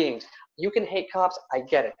human beings. You can hate cops, I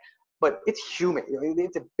get it, but it's human.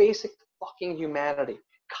 It's a basic fucking humanity.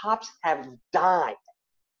 Cops have died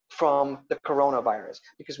from the coronavirus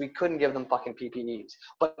because we couldn't give them fucking PPEs.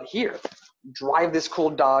 But here, drive this cool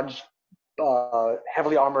Dodge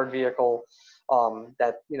heavily armored vehicle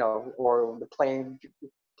that, or the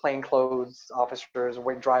plain clothes officers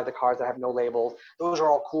drive the cars that have no labels. Those are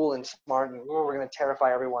all cool and smart, and we're going to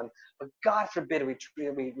terrify everyone. But God forbid we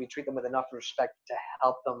treat them with enough respect to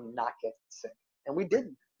help them not get sick. And we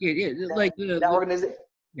didn't. Yeah. That organization.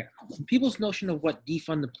 Yeah. People's notion of what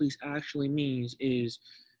defund the police actually means is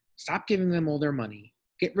stop giving them all their money,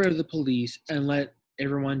 get rid of the police, and let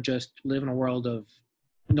everyone just live in a world of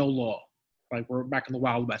no law. Like we're back in the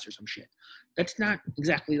Wild West or some shit. That's not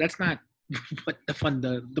what defund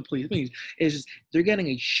the police means. Is just they're getting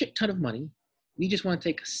a shit ton of money. We just want to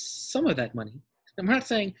take some of that money. And we're not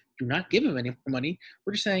saying do not give them any more money.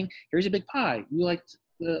 We're just saying here's a big pie. You like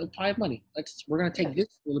a pie of money. We're gonna take this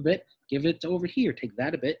a little bit, give it to over here, take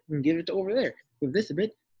that a bit, and give it to over there. Give this a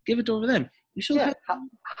bit, give it to over them. You should have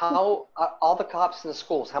how all the cops in the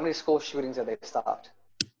schools. How many school shootings have they stopped?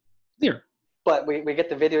 There. But we get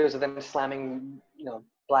the videos of them slamming,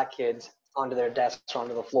 black kids onto their desks or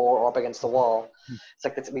onto the floor or up against the wall. It's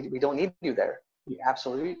like we don't need you there. We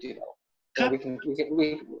absolutely do.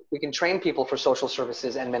 We can train people for social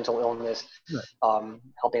services and mental illness, right.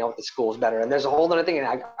 Helping out with the schools better. And there's a whole other thing.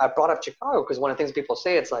 And I brought up Chicago because one of the things people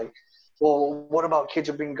say, it's like, well, what about kids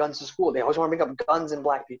who bring guns to school? They always want to bring up guns and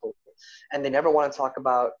black people, and they never want to talk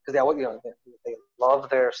about, because they love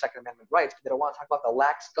their Second Amendment rights, but they don't want to talk about the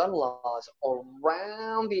lax gun laws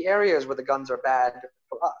around the areas where the guns are bad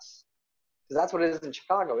for us. Because that's what it is in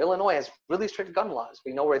Chicago. Illinois has really strict gun laws.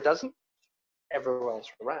 We know where it doesn't. Everywhere else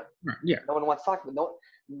around. Yeah. No one wants to talk about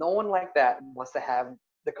no one like that wants to have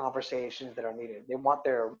the conversations that are needed. They want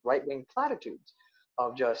their right-wing platitudes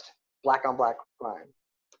of just black on black crime.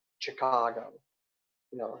 Chicago,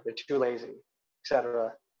 they're too lazy, et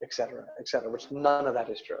cetera, et cetera, et cetera, which none of that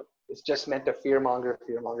is true. It's just meant to fearmonger.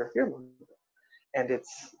 And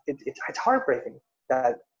it's heartbreaking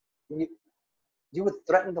that you would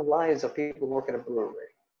threaten the lives of people who work at a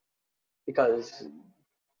brewery because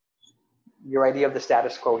your idea of the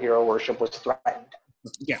status quo hero worship was threatened.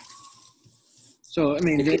 Yeah. So, I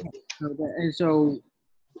mean, they didn't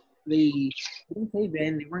cave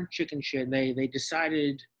in, they weren't chicken shit. They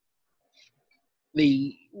decided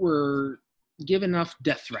they were given enough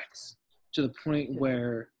death threats to the point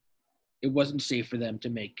where it wasn't safe for them to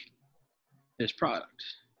make this product.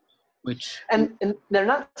 And they're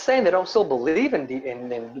not saying they don't still believe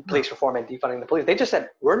in police reform and defunding the police. They just said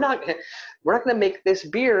we're not going to make this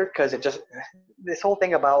beer because this whole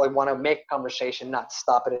thing about we want to make conversation, not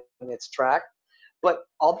stop it in its track. But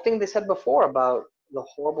all the things they said before about the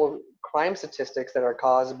horrible crime statistics that are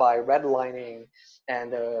caused by redlining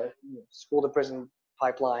and school to prison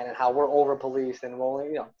pipeline and how we're over policed and we're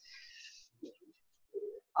only,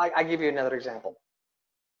 I give you another example.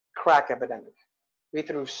 Crack epidemic. We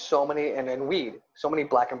threw so many, and weed, so many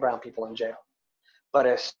black and brown people in jail. But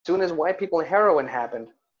as soon as white people and heroin happened,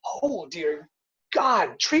 oh dear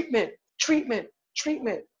God, treatment.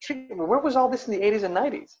 Where was all this in the 80s and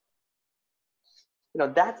 90s?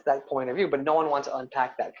 That's that point of view, but no one wants to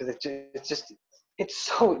unpack that because it's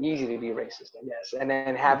so easy to be racist, I guess. And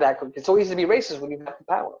then it's so easy to be racist when you have the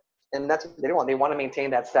power. And that's what they don't want. They want to maintain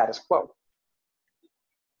that status quo.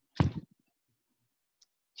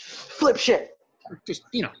 Flip shit. Just,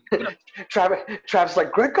 Travis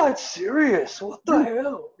like, Greg got serious. What the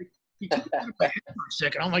hell? You took it out of my head for a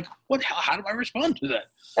second. I'm like, what the hell? How do I respond to that?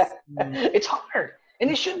 It's hard. And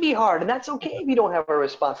it should be hard. And that's okay if you don't have a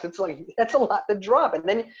response. It's like, that's a lot to drop. And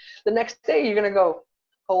then the next day you're going to go,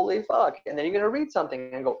 holy fuck. And then you're going to read something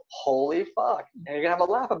and go, holy fuck. And you're going to have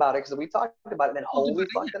a laugh about it because we talked about it. And then holy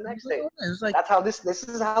fuck the next day. Like, that's how this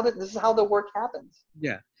is how the work happens.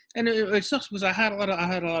 Yeah. And it sucks because I had a lot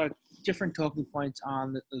of different talking points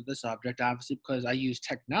on the subject, obviously, because I use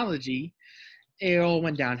technology. It all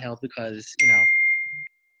went downhill because, I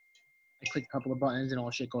click a couple of buttons and all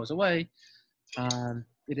shit goes away.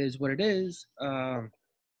 It is what it is.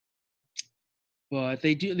 But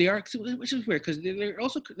they are, which is weird because they're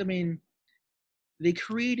also, they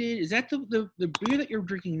created, is that the beer that you're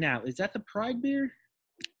drinking now? Is that the Pride beer?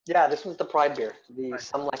 Yeah, this was the Pride beer,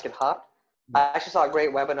 Some Like It Hot. I actually saw a great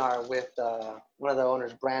webinar with one of the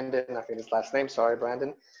owners, Brandon. I forget his last name. Sorry,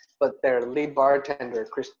 Brandon. But their lead bartender,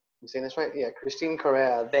 I'm saying this right? Yeah, Christine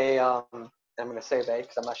Correa. I'm going to say they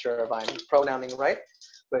because I'm not sure if I'm pronouncing right.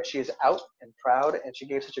 But she is out and proud, and she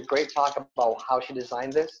gave such a great talk about how she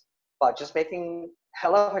designed this. But just making, I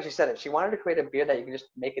love how she said it. She wanted to create a beer that you can just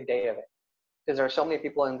make a day of it. Because there are so many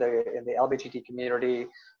people in the LGBT community,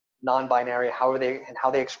 non-binary, how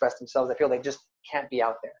they express themselves. I feel they just can't be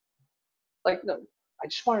out there. Like, no, I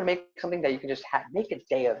just wanted to make something that you can just make a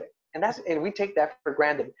day of it. And we take that for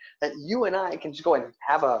granted, that you and I can just go and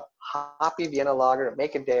have a hoppy Vienna lager,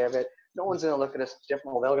 make a day of it. No one's going to look at us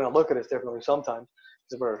differently. Well, they're going to look at us differently sometimes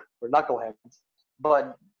because we're knuckleheads.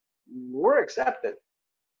 But we're accepted.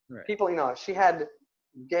 Right. People, she had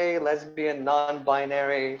gay, lesbian,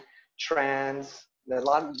 non-binary, trans. A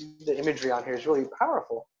lot of the imagery on here is really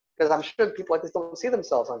powerful because I'm sure people like this don't see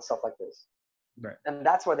themselves on stuff like this. Right. And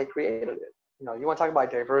that's why they created it. You want to talk about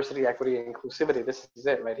diversity, equity, and inclusivity. This is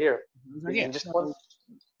it right here. Yeah.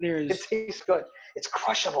 It tastes good. It's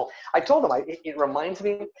crushable. I told them it reminds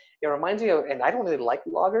me of, and I don't really like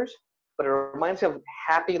lagers, but it reminds me of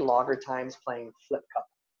happy lager times playing Flip Cup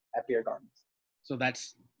at beer gardens. So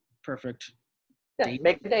that's perfect. Yeah,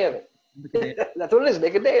 make a day of it. That's what it is.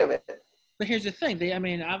 Make a day of it. But here's the thing.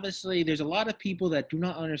 Obviously, there's a lot of people that do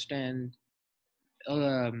not understand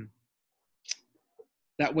that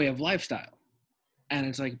way of lifestyle. And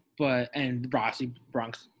it's like, and Rossi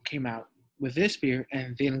Bronx came out with this beer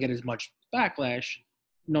and they didn't get as much backlash,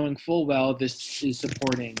 knowing full well this is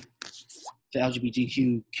supporting the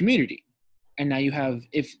LGBTQ community. And now you have,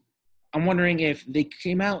 I'm wondering if they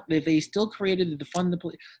came out, if they still created the fund,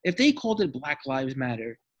 if they called it Black Lives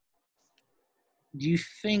Matter, do you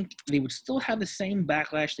think they would still have the same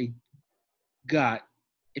backlash they got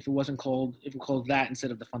if it called that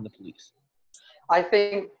instead of the Fund the Police? I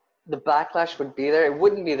think the backlash would be there. It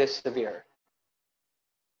wouldn't be this severe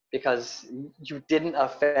because you didn't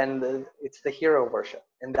offend. It's the hero worship,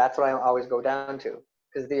 and that's what I always go down to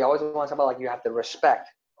because they always want to talk about like you have to respect,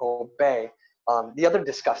 obey. The other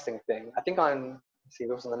disgusting thing, I think it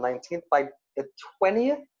was on the 19th. By the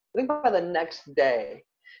 20th, I think by the next day,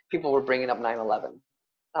 people were bringing up 9/11.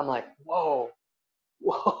 I'm like, whoa.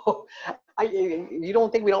 You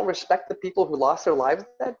don't think we don't respect the people who lost their lives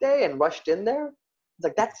that day and rushed in there?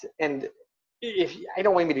 It's like and if I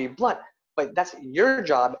don't want me to be blunt, but that's your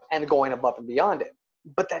job and going above and beyond it.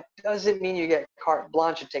 But that doesn't mean you get carte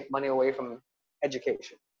blanche to take money away from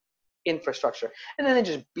education, infrastructure, and then they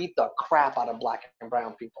just beat the crap out of black and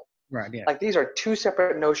brown people. Right. Yeah. Like these are two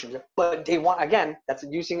separate notions, but they want, again, that's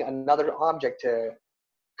using another object to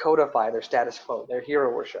codify their status quo, their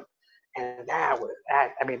hero worship. And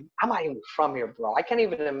I'm not even from here, bro. I can't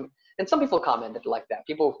even, and some people commented like that.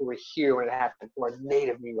 People who were here when it happened, who are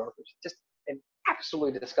native New Yorkers. Just an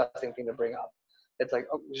absolutely disgusting thing to bring up. It's like,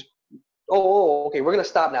 okay, we're going to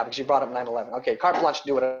stop now because you brought up 9/11. Okay, carte blanche,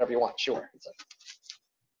 do whatever you want. Sure. It's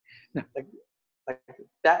like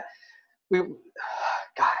that. We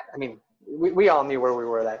all knew where we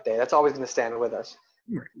were that day. That's always going to stand with us.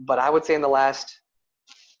 Right. But I would say in the last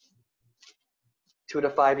 2 to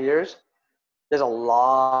 5 years, there's a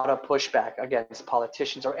lot of pushback against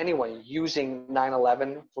politicians or anyone using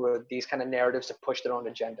 9/11 for these kind of narratives to push their own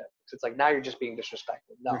agenda. So it's like, now you're just being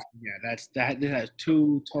disrespectful. No. Yeah, that's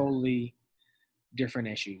two totally different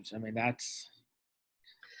issues. I mean, that's.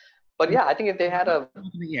 But yeah, I think if they had a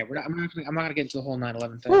Yeah, I'm not gonna get into the whole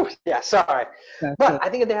 9/11 thing. Whew, yeah, sorry. Yeah, But I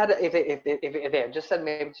think if they had if they had just said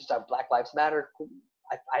maybe just a Black Lives Matter,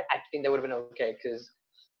 I think that would have been okay, because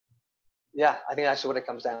yeah, I think that's what it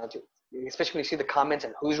comes down to. Especially when you see the comments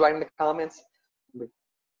and who's writing the comments.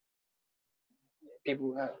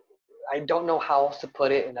 People, I don't know how else to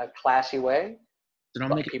put it in a classy way,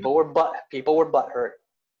 but people were butthurt.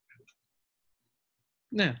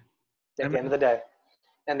 Yeah. At the end of the day,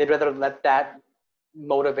 and they'd rather let that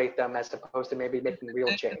motivate them as opposed to maybe making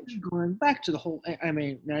real change. Going back to the whole, I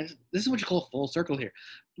mean, this is what you call full circle here.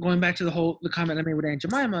 Going back to the comment I made with Aunt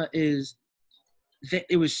Jemima is that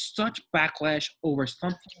it was such backlash over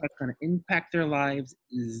something that's going to impact their lives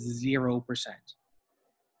 0%.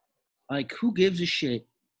 Like, who gives a shit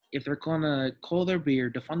if they're going to call their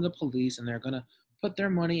beer, defund the police, and they're going to put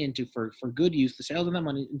their money into for good use, the sales of that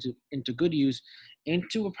money into good use,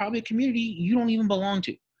 into probably a community you don't even belong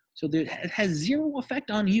to. So it has zero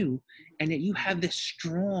effect on you, and yet you have this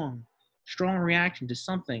strong reaction to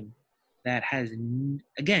something that has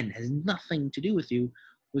nothing to do with you.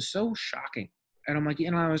 Was so shocking. And I'm like,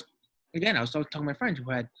 I was talking to my friends who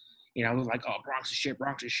had, I was like, oh, Bronx is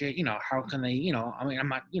shit. How can they, I mean, I'm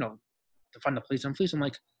not, to fund the police. I'm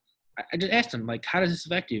like, I just asked them, like, how does this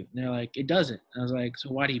affect you? And they're like, it doesn't. And I was like, so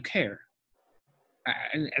why do you care?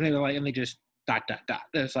 And they were like, and they just ...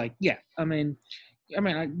 It's like, yeah, I mean,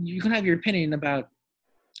 you can have your opinion about,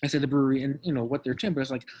 I said, the brewery and, what they're doing, but it's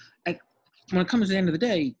like, when it comes to the end of the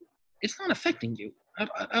day, it's not affecting you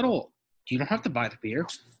at all. You don't have to buy the beer.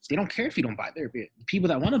 They don't care if you don't buy their beer. The people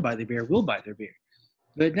that want to buy the beer will buy their beer.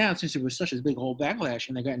 But now, since it was such a big whole backlash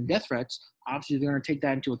and they're getting death threats, obviously they're going to take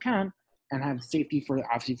that into account and have safety for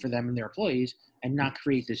them and their employees, and not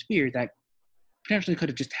create this beer that potentially could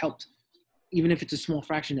have just helped, even if it's a small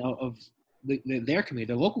fraction of their community,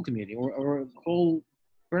 their local community, or the whole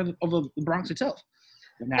of the Bronx itself.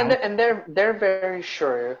 Now, and they're very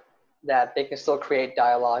sure that they can still create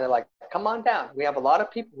dialogue. They're like, come on down. We have a lot of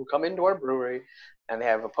people who come into our brewery and they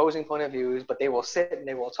have opposing point of views, but they will sit and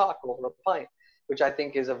they will talk over a pint, which I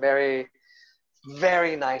think is a very,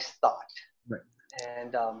 very nice thought. Right.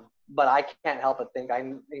 And but I can't help but think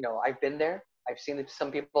I've been there. I've seen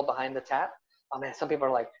some people behind the tap. Oh man, some people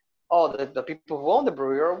are like, oh, the people who own the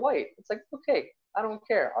brewery are white. It's like, okay, I don't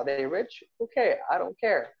care. Are they rich? Okay, I don't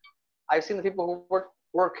care. I've seen the people who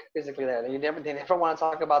work physically there. They never want to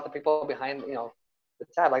talk about the people behind, the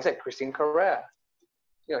tab. Like I said, Christine Correa.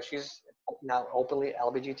 She's now openly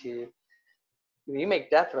LGBT. You make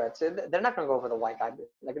death threats, they're not going to go over the white guy.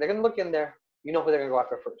 Like, they're going to look in there. You know who they're going to go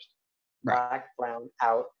after first. Right. Black, brown,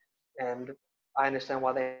 out. And I understand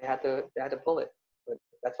why they had to pull it. But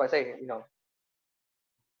that's why I say,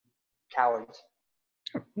 cowards.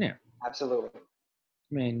 Yeah. Absolutely. I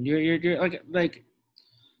mean, you're like,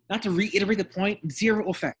 not to reiterate the point, zero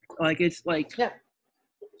effect. Like, it's like, yeah.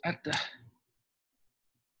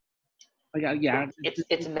 Yeah.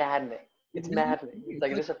 It's maddening. It's maddening. It's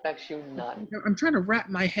like, this affects you not. I'm trying to wrap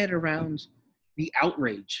my head around the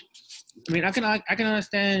outrage. I mean, I can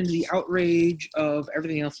understand the outrage of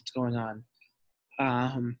everything else that's going on.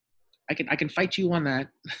 I can fight you on that.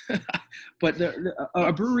 But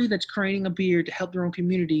a brewery that's creating a beer to help their own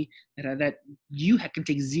community that you can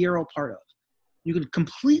take zero part of, you can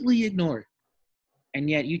completely ignore it, and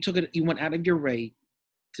yet you went out of your way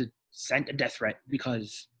to send a death threat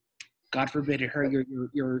because, God forbid, it hurt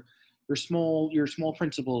your small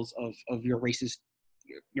principles of your racist,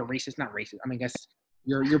 not racist. I mean, I guess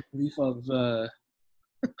your belief of the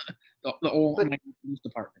whole police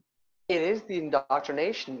department. It is the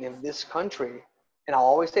indoctrination in this country, and I'll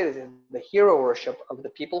always say this: the hero worship of the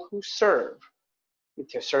people who serve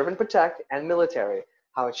and protect, and military.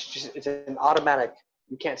 How it's an automatic.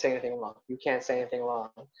 You can't say anything wrong. You can't say anything wrong.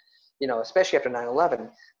 Especially after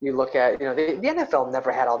 9/11, you look at, the NFL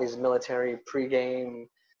never had all these military pregame,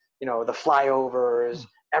 the flyovers,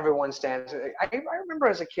 everyone stands. I remember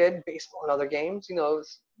as a kid, baseball and other games,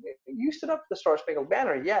 you stood up for the Star Spangled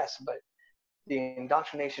Banner, yes, but the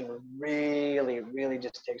indoctrination really, really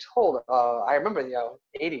just takes hold. I remember the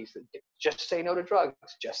 80s, just say no to drugs,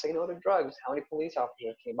 just say no to drugs. How many police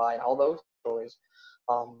officers came by and all those stories.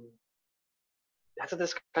 That's what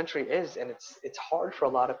this country is, and it's hard for a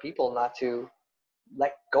lot of people not to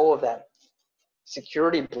let go of that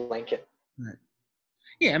security blanket. Right.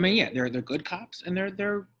 Yeah, I mean, they're good cops and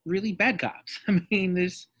they're really bad cops. I mean,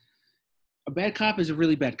 A bad cop is a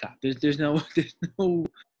really bad cop. There's no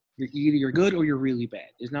either you're good or you're really bad.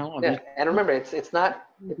 There's no. Yeah, and remember, it's not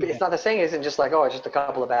the saying isn't just like, oh, it's just a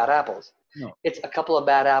couple of bad apples. No. It's a couple of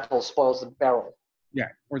bad apples spoils the barrel. Yeah,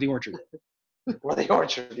 or the orchard. Or the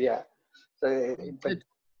orchard, yeah. So, but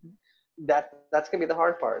that's gonna be the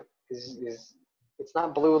hard part. Is it's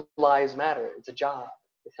not blue lives matter. It's a job.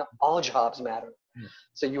 It's not all jobs matter. Yeah.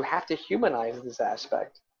 So you have to humanize this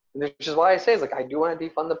aspect, which is why I say it's like I do want to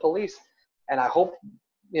defund the police, and I hope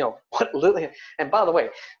and by the way,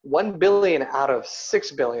 1 billion out of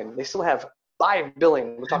 6 billion, they still have 5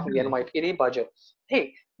 billion. We're talking the NYPD budget.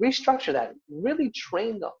 Hey, restructure that. Really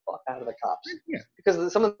train the fuck out of the cops. Yeah.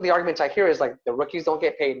 Because some of the arguments I hear is like the rookies don't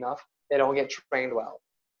get paid enough. They don't get trained well.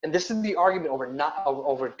 And this is the argument over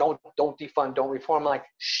don't defund, don't reform. Like,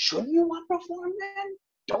 shouldn't you want reform then?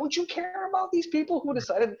 Don't you care about these people who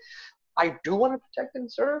decided I do want to protect and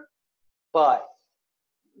serve? But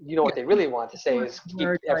you know what they really want to say is keep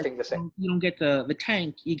everything the same. You don't get the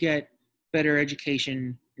tank, you get better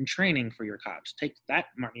education and training for your cops. Take that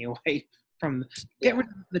money away from get rid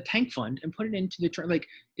of the tank fund and put it into the like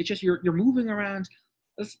it's just you're moving around.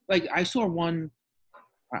 It's like I saw one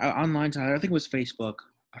online, I think it was Facebook.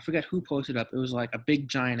 I forget who posted up. It was like a big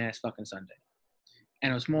giant ass fucking sundae.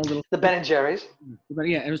 And it was small little Ben & Jerry's. But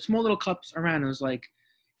yeah, it was small little cups around. It was like,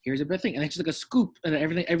 here's a big thing, and it's just like a scoop, and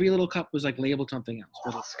every little cup was like labeled something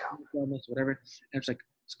else, whatever. And it's like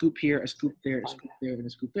scoop here, a scoop there, a scoop there, and a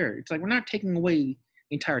scoop there. It's like we're not taking away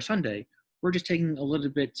the entire sundae. We're just taking a little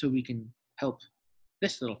bit so we can help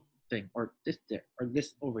this little thing, or this there, or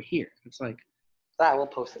this over here. It's like we'll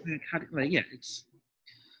post it.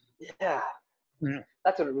 Yeah.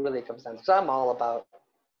 That's what it really comes down to. So I'm all about.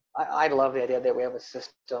 I love the idea that we have a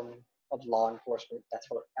system of law enforcement that's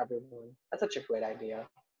for everyone. That's such a great idea.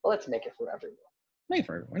 Well, let's make it for everyone. Make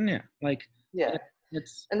for everyone, yeah. Like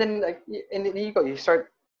it's and then and then you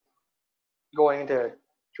start going to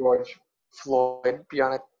George Floyd,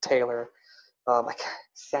 Breonna Taylor,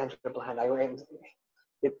 Sandra Bland.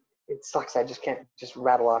 It sucks. I just can't just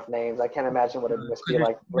rattle off names. I can't imagine what it must be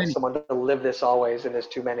like for someone to live this always, and there's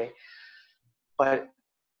too many. But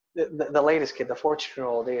the latest kid, the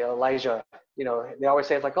 14-year-old, the Elijah, they always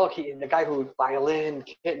say it's like, oh, the guy who violin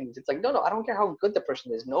kittens. It's like, no, I don't care how good the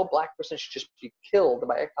person is. No black person should just be killed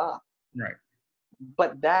by a cop. Right.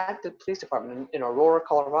 But the police department in Aurora,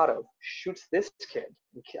 Colorado, shoots this kid.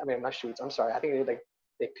 I mean, not shoots. I'm sorry. I think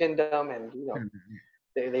they pinned him and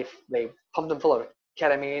they pumped him full of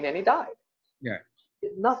ketamine and he died. Yeah.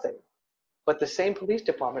 Nothing. But the same police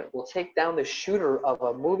department will take down the shooter of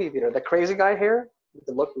a movie theater, the crazy guy here. With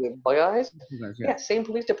the look with bug eyes, yeah, same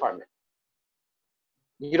police department.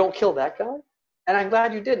 You don't kill that guy, and I'm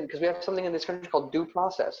glad you didn't, because we have something in this country called due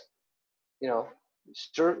process. Go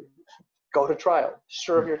to trial,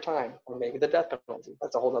 serve your time, or maybe the death penalty.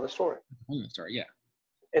 That's a whole other story. Sorry, yeah.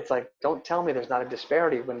 It's like, don't tell me there's not a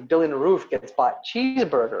disparity when Dylan Roof gets bought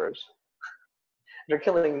cheeseburgers. They're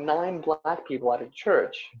killing 9 black people at a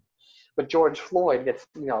church, but George Floyd gets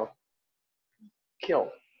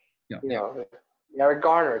killed. Yeah. Eric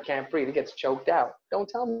Garner can't breathe. He gets choked out. Don't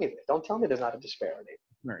tell me this. Don't tell me there's not a disparity.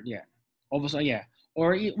 Right, yeah. All of a sudden, yeah.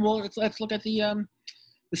 Or, well, let's look at the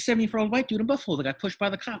 70-year-old white dude in Buffalo that got pushed by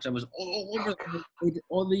the cops. That was all over.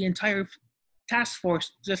 All the entire task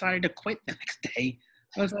force decided to quit the next day.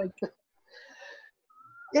 I was like...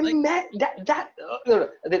 They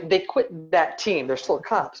quit that team. They're still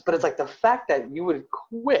cops. But it's like the fact that you would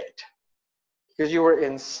quit because you were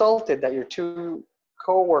insulted that your 2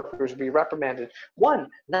 co-workers be reprimanded. One,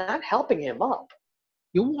 not helping him up.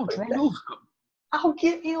 You walked right over him.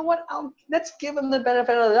 Let's give him the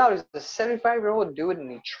benefit of the doubt. He's a 75-year-old dude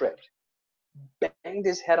and he tripped. Banged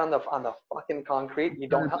his head on the fucking concrete. You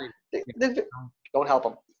don't help. Don't help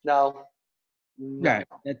him. No. Right.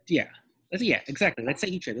 Yeah, exactly. Let's say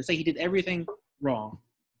he tripped. Let's say he did everything wrong.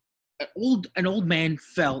 An old man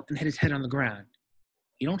fell and hit his head on the ground.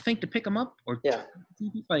 You don't think to pick him up or instead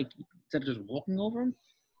of just walking over him?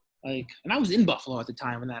 And I was in Buffalo at the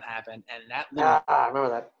time when that happened, and I remember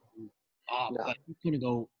that. No. You couldn't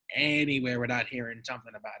go anywhere without hearing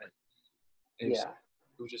something about it. It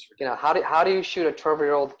was just ridiculous. How do you shoot a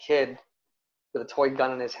 12-year-old kid with a toy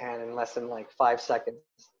gun in his hand in less than 5 seconds?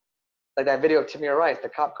 Like that video of Tamir Rice, the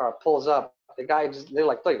cop car pulls up, the guy they're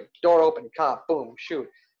like, look, door open, cop, boom, shoot.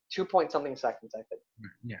 2-point-something seconds, I think.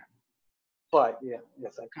 Yeah. But we're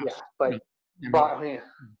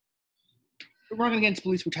not against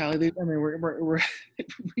police brutality. I mean, we're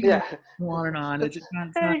on and on. It's not,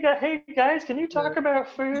 hey guys, can you talk about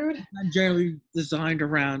food? It's not generally designed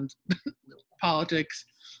around politics.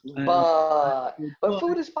 But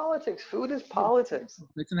food is politics. Food is politics.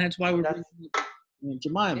 And that's why we're bringing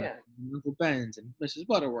Jemima, Yeah. and Uncle Ben's, and Mrs.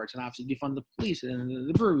 Butterworth's, and obviously defund the police and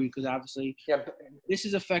the brewery, because obviously Yeah. this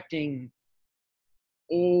is affecting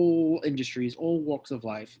all industries, all walks of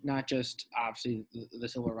life, not just obviously the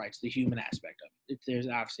civil rights, the human aspect of it. There's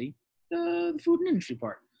obviously the food and industry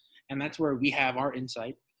part, and that's where we have our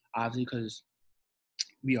insight, obviously, because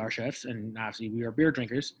we are chefs and obviously we are beer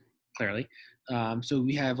drinkers, clearly. So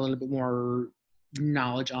we have a little bit more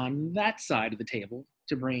knowledge on that side of the table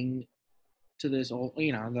to bring to this all,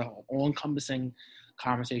 the all-encompassing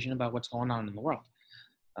conversation about what's going on in the world.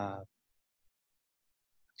 We're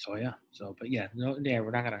not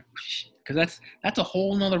gonna, because that's a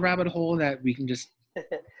whole nother rabbit hole that we can just.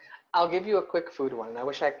 I'll give you a quick food one, and I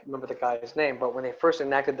wish I could remember the guy's name, but when they first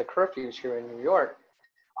enacted the curfews here in New York,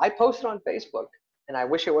 I posted on Facebook, and I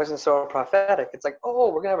wish it wasn't so prophetic. It's like, oh,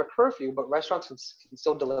 we're going to have a curfew, but restaurants can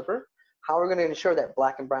still deliver. How are we going to ensure that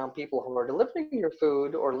black and brown people who are delivering your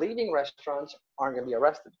food or leaving restaurants aren't going to be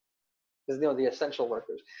arrested? Because, the essential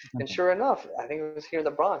workers. And sure enough, I think it was here in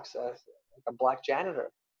the Bronx, a black janitor.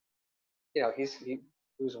 He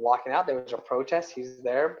was walking out. There was a protest. He's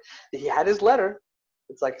there. He had his letter.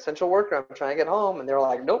 It's like essential worker. I'm trying to get home. And they were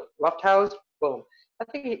like, nope, rough house. Boom. I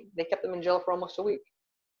think they kept him in jail for almost a week.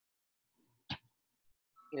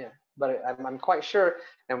 Yeah, but I'm quite sure,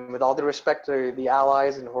 and with all due respect to the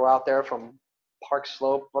allies and who are out there from Park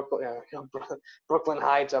Slope, Brooklyn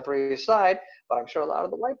Heights, Upper East Side, but I'm sure a lot of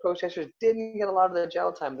the white protesters didn't get a lot of the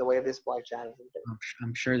jail time the way this black janitor did.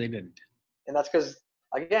 I'm sure they didn't. And that's because,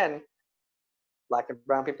 again, black and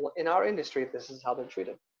brown people in our industry, this is how they're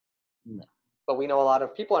treated. No. But we know a lot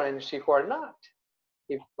of people in our industry who are not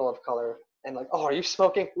people of color, and like, oh, are you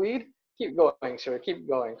smoking weed? Keep going, sir. Keep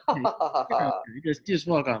going. just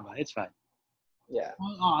walk on by. It's fine. Yeah.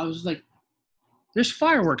 Oh, I was like, there's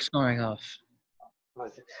fireworks going off.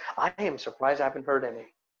 I am surprised I haven't heard any.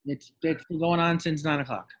 It's been going on since 9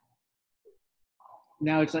 o'clock.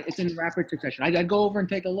 Now it's like it's in rapid succession. I'd go over and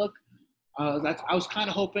take a look. I was kind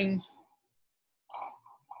of hoping.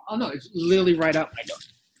 Oh no, it's literally right out my door.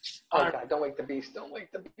 Oh God! Don't wake the beast! Don't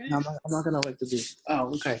wake the beast! No, I'm not gonna wake the beast.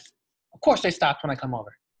 Oh, okay. Of course they stopped when I come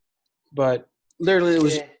over. But literally, it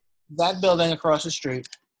was that building across the street.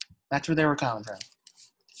 That's where they were coming from.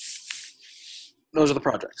 Those are the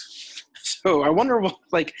projects. So I wonder what,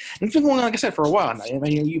 it's been going on, like I said, for a while now. I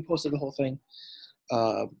mean, you posted the whole thing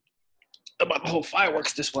about the whole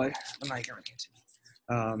fireworks display. I can't see.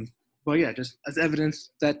 But yeah, just as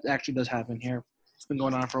evidence that actually does happen here. It's been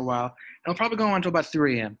going on for a while. And it'll probably go on until about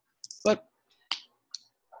 3 a.m. But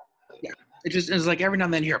yeah. It's like every now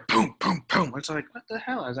and then you hear boom, boom, boom. It's like, what the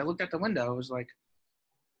hell? As I looked out the window, it was like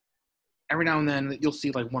every now and then you'll see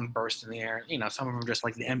like one burst in the air. Some of them are just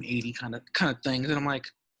like the M80 kind of things. And I'm like,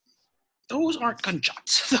 those aren't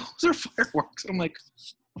gunshots. Those are fireworks. And I'm like,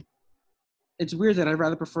 it's weird that I'd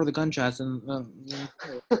rather prefer the gunshots than God.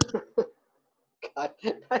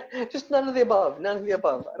 Just none of the above. None of the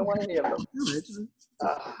above. I don't want any of them.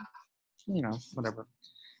 Whatever.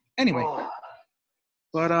 Anyway. Oh.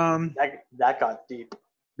 But that got deep.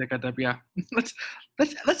 That got deep. Yeah.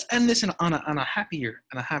 let's end this on a happier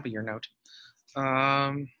note.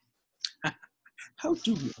 How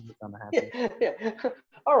do we end this on a happier? Yeah.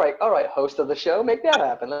 All right. Host of the show, make that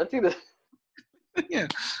happen. Let's do this. Yeah.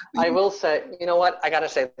 I will say, you know what? I gotta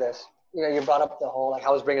say this. You brought up the whole I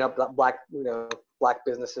was bringing up black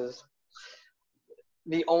businesses.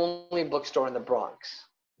 The only bookstore in the Bronx.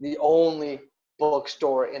 The only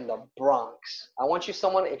bookstore in the Bronx. I want you,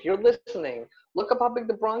 if you're listening, look up how big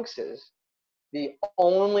the Bronx is. The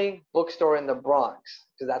only bookstore in the Bronx,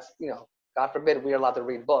 because that's, God forbid we are allowed to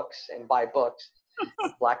read books and buy books.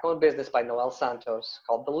 Black-owned business by Noel Santos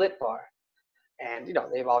called The Lit Bar. And,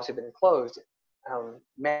 they've obviously been closed.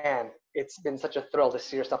 Man, it's been such a thrill to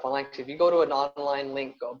see your stuff online. If you go to an online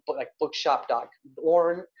link, like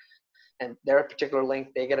bookshop.org, and their particular link,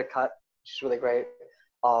 they get a cut, which is really great.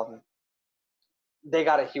 They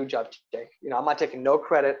got a huge uptick. I'm not taking no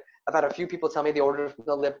credit. I've had a few people tell me they ordered from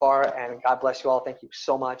the Lit Bar, and God bless you all. Thank you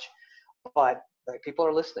so much. But people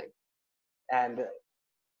are listening. And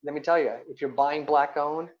let me tell you, if you're buying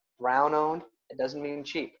black-owned, brown-owned, it doesn't mean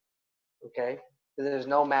cheap. Okay? There's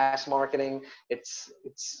no mass marketing. It's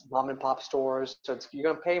mom and pop stores, so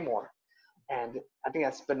you're gonna pay more. And I think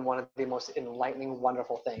that's been one of the most enlightening,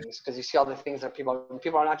 wonderful things, because you see all the things that people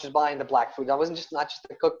are not just buying the black food. That wasn't not just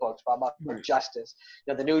the cookbooks, but about justice.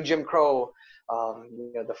 The new Jim Crow,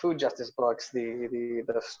 the food justice books, the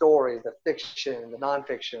stories, the fiction, the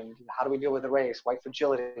nonfiction. How do we deal with the race? White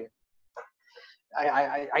fragility.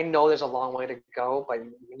 I know there's a long way to go, but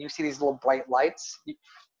when you see these little bright lights,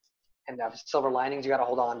 and have silver linings, you got to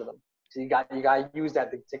hold on to them. So you got to use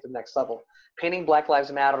that to take to the next level. Painting Black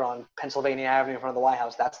Lives Matter on Pennsylvania Avenue in front of the White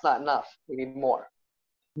House, that's not enough. We need more.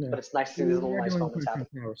 Yeah. But it's nice to see these little nice moments happen.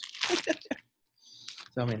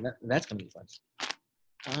 So I mean that's gonna be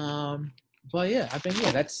fun. But yeah, I think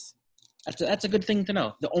that's a good thing to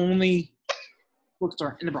know. The only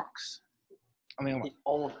bookstore in the Bronx. I mean,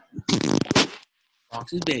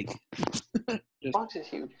 Bronx is big. Bronx is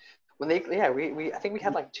huge. When we I think we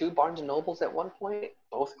had like 2 Barnes and Nobles at one point,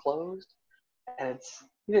 both closed, and it's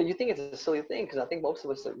you think it's a silly thing because I think most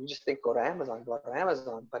of us you just think go to Amazon,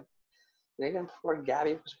 but even before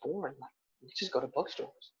Gabby was born, like you just go to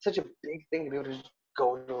bookstores. It's such a big thing to be able to just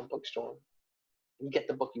go to a bookstore and get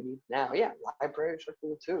the book you need now. Yeah, libraries are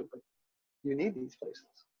cool too, but you need these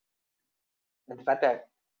places. And the fact that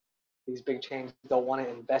these big chains don't want to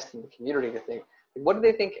invest in the community to think, like, what are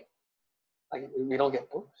they thinking? Like, we don't get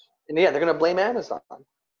books. And yeah, they're going to blame Amazon.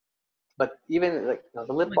 But even like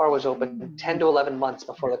the Lit Bar was open 10 to 11 months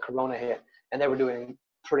before the Corona hit, and they were doing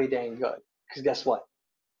pretty dang good. Because guess what?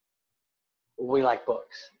 We like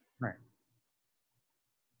books. Right.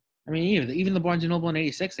 I mean, even the Barnes & Noble in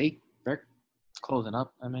 86, they're closing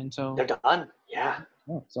up. I mean, so... They're done. Yeah.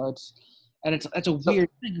 So it's a weird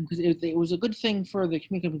thing because it was a good thing for the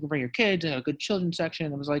community to bring your kids, a good children's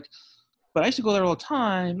section. It was like, but I used to go there all the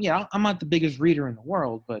time. Yeah, I'm not the biggest reader in the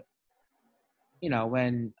world, but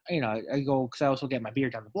when I go because I also get my beer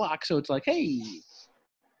down the block, so it's like, hey,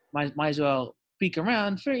 might as well peek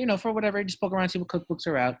around for whatever. Just poke around, see what cookbooks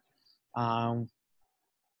are out.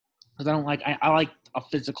 Because I don't like I like a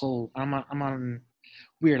physical. I'm on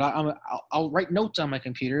weird. I'll write notes on my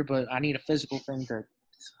computer, but I need a physical thing to.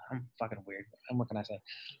 I'm fucking weird. And what can I say?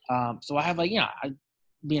 So I have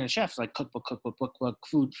being a chef, like cookbook,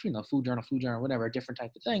 food, food journal, whatever, different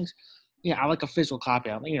types of things. Yeah, I like a physical copy.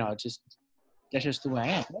 That's just the way I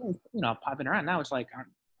am. Popping around now, it's like,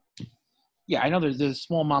 I know there's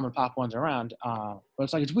small mom and pop ones around, but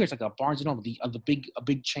it's like it's weird. It's like a Barnes and Noble, a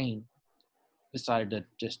big chain decided to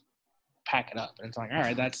just pack it up, and it's like, all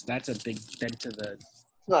right, that's a big dent to the.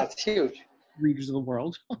 No, it's huge. Readers of the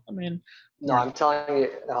world. I mean, no, I'm telling you,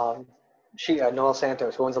 Noel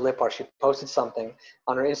Santos, who owns the Lit Bar, she posted something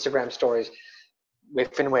on her Instagram stories.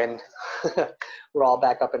 If and when we're all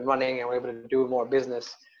back up and running and we're able to do more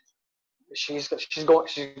business, she's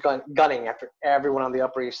gunning after everyone on the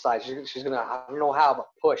Upper East Side. She's gonna, I don't know how, but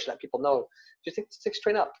push, let people know. Just take 6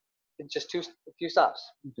 train up. It's just a few stops.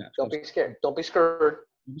 Yeah, don't be scared. Don't be scared.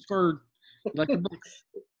 Don't be scared. Like your books.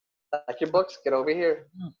 Like your books. Get over here.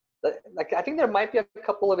 Yeah. Like I think there might be a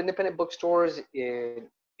couple of independent bookstores in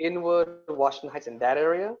Inwood, Washington Heights, in that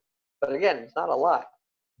area, but again, it's not a lot.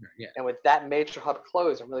 Yeah. And with that major hub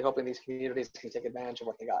closed, I'm really hoping these communities can take advantage of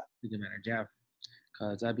what they got. Take advantage, yeah.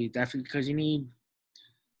 Because that'd be definitely because you need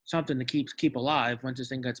something to keep alive once this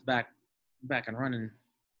thing gets back and running.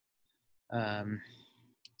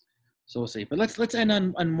 So we'll see. But let's end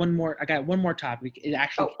on one more. I got one more topic. It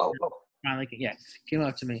actually finally came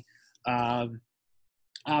up to me.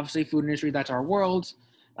 Obviously, food industry, that's our world.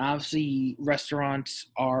 Obviously, restaurants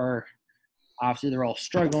are, they're all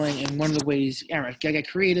struggling. And one of the ways, I get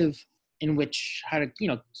creative in which how to,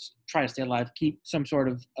 try to stay alive, keep some sort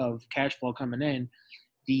of cash flow coming in.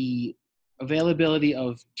 The availability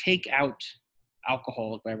of takeout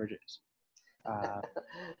alcoholic beverages.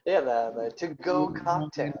 The to-go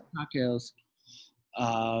cocktails.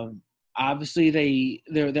 Obviously,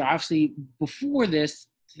 they're obviously before this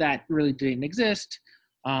that really didn't exist.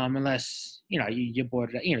 Unless you bought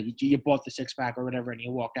it, you bought the 6-pack or whatever, and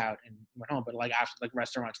you walked out and went home. But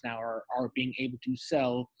restaurants now are being able to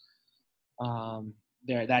sell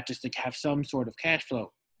that just to have some sort of cash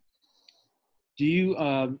flow. Do you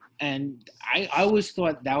and I always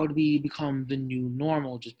thought that would become the new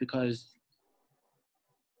normal, just because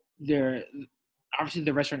obviously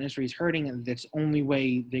the restaurant industry is hurting, and that's the only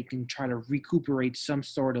way they can try to recuperate some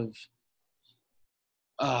sort of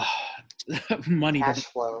money, cash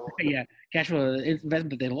flow. Yeah, cash flow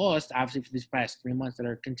investment that they lost, obviously, for these past 3 months that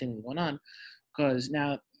are continuing going on. Because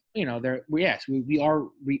now, we are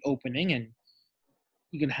reopening, and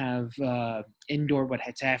you can have indoor, but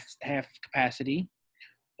it's half capacity,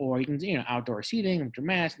 or you can outdoor seating with your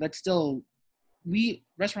mask. That's still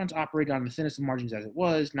restaurants operate on the thinnest of margins as it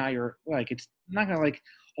was. Now you're it's not gonna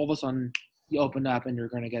all of a sudden you open up and you're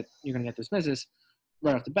gonna get this business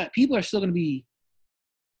right off the bat. People are still gonna be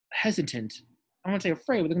hesitant. I don't want to say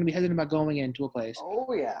afraid, but they're going to be hesitant about going into a place.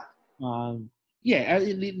 Oh yeah.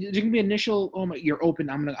 There's going to be initial. Oh, you're open.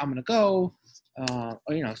 I'm gonna go. So I'm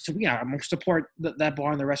gonna support that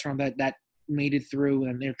bar and the restaurant that made it through,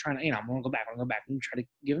 and they're trying to. I'm gonna go back. I'm gonna go back and try to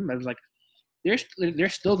give them. But it was like, they're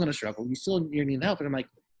still going to struggle. You're needing help. And I'm like,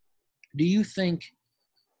 do you think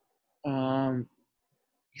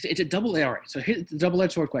it's a all right. So here's the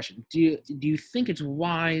double-edged sword question. Do you think it's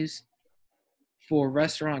wise for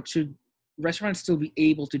restaurants still be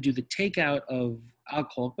able to do the takeout of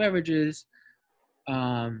alcoholic beverages?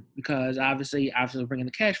 Because obviously they're bringing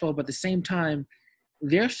the cash flow, but at the same time,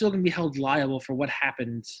 they're still going to be held liable for what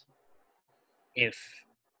happens if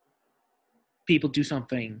people do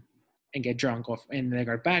something and get drunk off, and they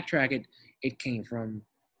got to backtrack it came from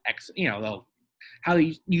X. How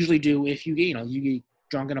they usually do if you get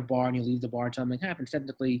drunk in a bar and you leave the bar and something happens.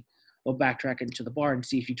 Technically, they'll backtrack into the bar and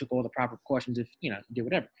see if you took all the proper precautions. If you did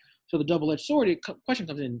whatever. So the double-edged sword question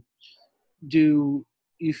comes in: do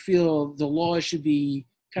you feel the laws should be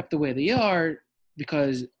kept the way they are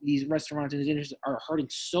because these restaurants and these industries are hurting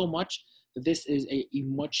so much that this is a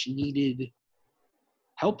much needed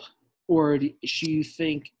help? Or do you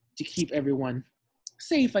think to keep everyone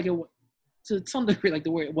safe, like to some degree, like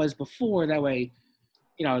the way it was before, that way,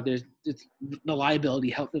 there's the liability,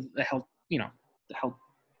 the health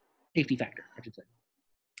safety factor, I should say.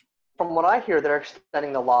 From what I hear, they're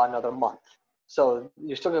extending the law another month. So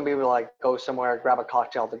you're still going to be able to go somewhere, grab a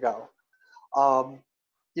cocktail to go.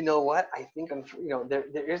 You know what? I think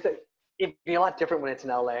there is it'd be a lot different when it's in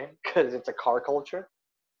LA because it's a car culture.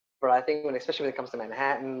 But I think especially when it comes to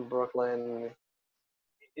Manhattan, Brooklyn,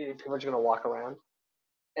 people are just going to walk around.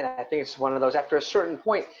 And I think it's one of those, after a certain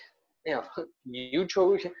point, you've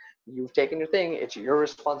taken your thing. It's your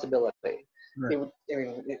responsibility. Right.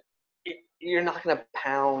 You're not going to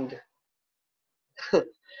pound. You're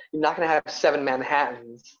not going to have 7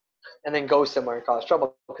 Manhattans and then go somewhere and cause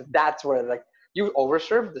trouble, because that's where you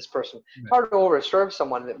overserved this person. Right. It's hard to overserve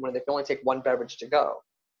someone when they can only take 1 beverage to go.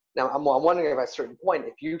 Now, I'm wondering if at a certain point,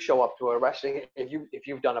 if you show up to a restaurant, if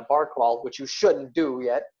you've done a bar crawl, which you shouldn't do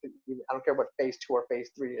yet, I don't care what phase 2 or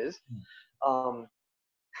phase 3 is.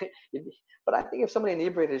 But I think if somebody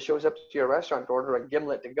inebriated shows up to your restaurant to order a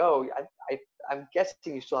gimlet to go, I'm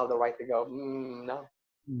guessing you still have the right to go. No.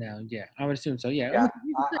 No, yeah, I would assume so. Yeah, yeah.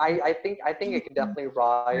 I think it can definitely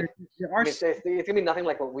ride. It's gonna be nothing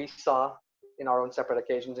like what we saw in our own separate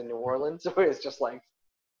occasions in New Orleans, where it's just like.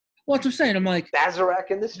 Well, that's what I'm saying. I'm like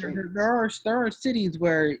Bazarac in the street. There are cities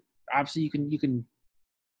where obviously you can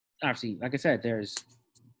obviously, like I said, there's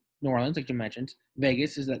New Orleans, like you mentioned.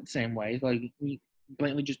 Vegas is that same way. Like you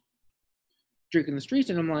blatantly just drink in the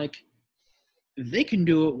streets, and I'm like, if they can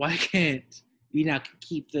do it, why can't we not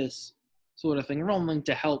keep this sort of thing rolling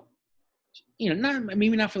to help?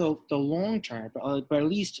 Maybe not for the long term, but at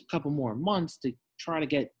least a couple more months to try to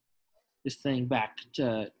get this thing back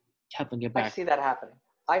to help them get back. I see that happening.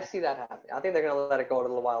 I think they're going to let it go a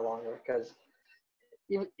little while longer, because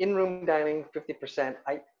even in-room dining, 50%.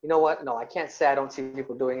 You know what? No, I can't say I don't see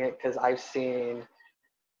people doing it, because I've seen.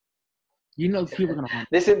 People are going to.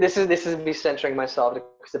 This is me censoring myself,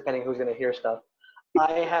 because depending who's going to hear stuff.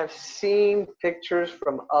 I have seen pictures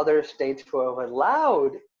from other states who have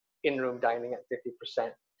allowed in-room dining at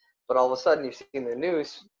 50%. But all of a sudden, you see in the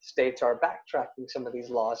news, states are backtracking some of these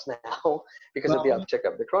laws now because of the uptick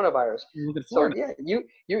of the coronavirus. So yeah, you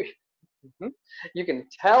can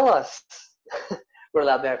tell us we're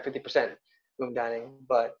allowed to have 50% room dining,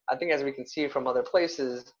 but I think as we can see from other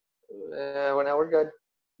places, we're good.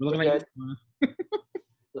 We're looking at you.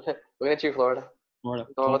 Looking at you, Florida.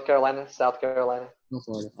 North Carolina, South Carolina. No,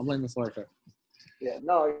 Florida. I'm blaming the Florida. Yeah,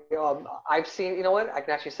 no, I've seen, you know what? I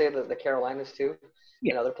can actually say that the Carolinas too.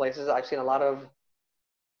 In other places, I've seen a lot of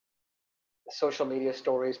social media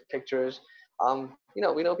stories, pictures. We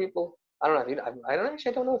know people. I don't know if you. I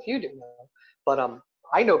don't know if you do know, but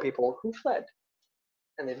I know people who fled,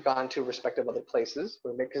 and they've gone to respective other places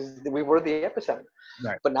because we were the epicenter.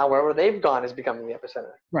 Right. But now wherever they've gone is becoming the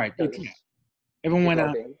epicenter. Right. Everyone went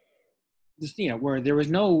out. Just where there was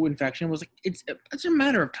no infection, was like it's a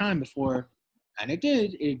matter of time before, and it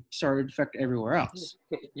started to affect everywhere else.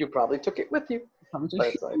 You probably took it with you.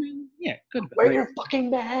 Yeah, good. Wear your fucking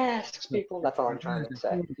masks, people. That's all I'm trying to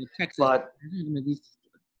say. Texas, but these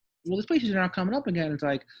places are not coming up again. It's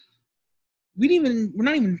like we're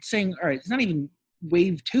not even saying, all right, it's not even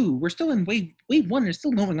wave 2. We're still in wave 1. It's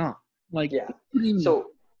still going on. Like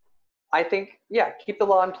So I think keep the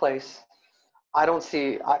law in place. I don't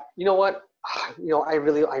see. You know what? I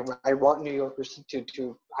want New Yorkers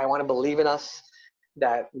to. I want to believe in us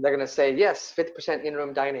that they're gonna say yes, 50%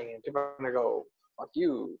 in-room dining, and people are gonna go, fuck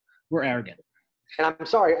you. We're arrogant. And I'm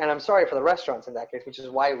sorry for the restaurants in that case, which is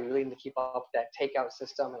why we really need to keep up that takeout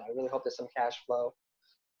system, and I really hope there's some cash flow.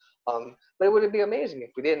 But it would be amazing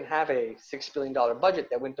if we didn't have a $6 billion budget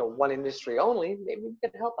that went to one industry only. Maybe we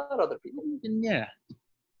could help out other people. Yeah.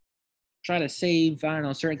 try to save, I don't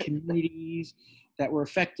know, certain communities that were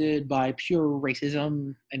affected by pure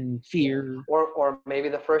racism and fear. Or maybe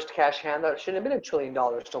the first cash handout should have been $1 trillion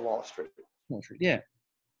to Wall Street. Yeah.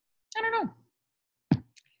 I don't know.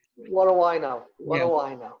 What do I know? What do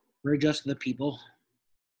I know? We're just the people.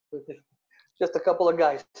 Just a couple of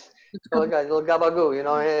guys. Little gabagoo, you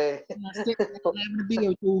know. Hey. Having a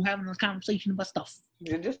beer, having a conversation about stuff.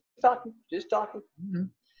 You're just talking. Mm-hmm.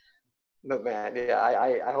 But man, yeah,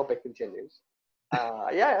 I hope it continues.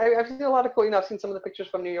 Yeah, I've seen a lot of cool. I've seen some of the pictures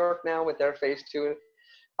from New York now with their phase 2.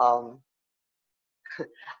 I'm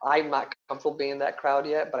not comfortable being in that crowd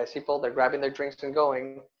yet, but I see people, they're grabbing their drinks and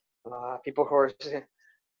going. People who are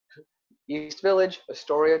East Village,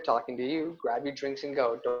 Astoria, talking to you. Grab your drinks and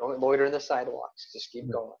go. Don't loiter in the sidewalks. Just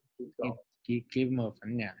keep going. Keep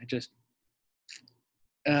moving. Yeah,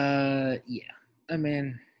 yeah. I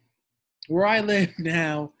mean, where I live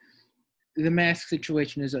now, the mask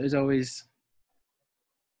situation is always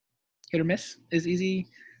hit or miss. Is easy.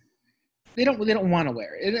 They don't want to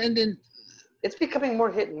wear it, and then it's becoming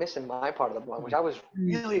more hit and miss in my part of the block, which I was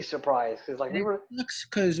really surprised because we were.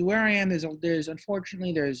 Because where I am, there's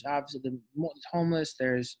unfortunately there's obviously the homeless.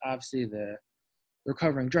 There's obviously the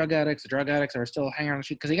recovering drug addicts. The drug addicts are still hanging on the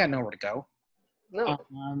street because they got nowhere to go. No.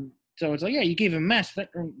 So it's like, yeah, you gave them a mask. They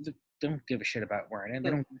don't give a shit about wearing it.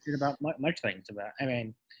 They don't give a shit about much things about. I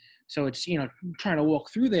mean, so it's trying to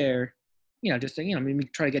walk through there, just to, maybe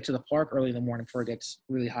try to get to the park early in the morning before it gets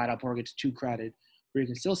really hot out, before it gets too crowded, where you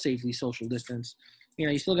can still safely social distance.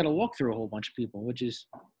 You still got to walk through a whole bunch of people, which is,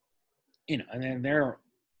 and then they're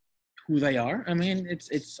who they are. I mean,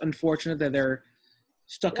 it's unfortunate that they're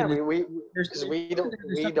stuck in. We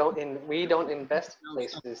don't invest in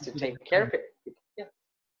places to take care of people. Yeah.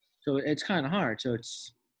 So it's kind of hard. So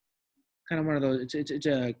it's kind of one of those. It's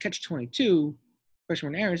a catch-22. Especially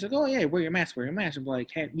when Aaron's like, oh yeah, wear your mask. I'm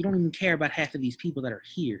like, hey, you don't even care about half of these people that are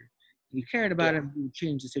here. If you cared about them, you would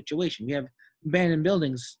change the situation. You have abandoned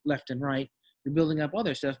buildings left and right. You're building up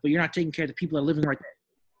other stuff, but you're not taking care of the people that are living right there,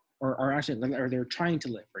 or they're trying to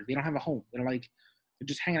live, or they don't have a home. They're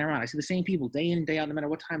just hanging around. I see the same people day in and day out, no matter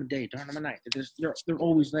what time of day, during the night. They're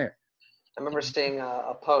always there. I remember seeing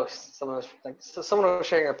a post. Someone was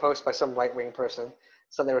sharing a post by some right-wing person.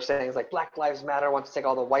 So they were saying it's like Black Lives Matter wants to take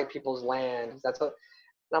all the white people's land. And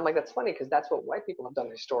I'm like, that's funny because that's what white people have done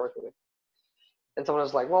historically. And someone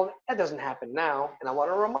was like, well, that doesn't happen now. And I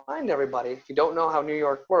want to remind everybody, if you don't know how New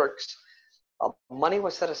York works, money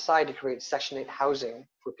was set aside to create Section 8 housing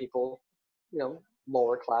for people,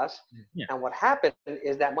 lower class. Yeah. And what happened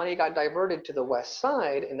is that money got diverted to the west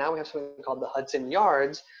side, and now we have something called the Hudson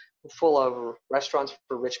Yards, full of restaurants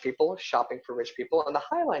for rich people, shopping for rich people, and the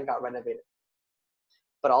High Line got renovated.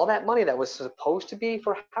 But all that money that was supposed to be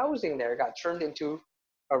for housing there got turned into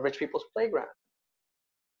a rich people's playground.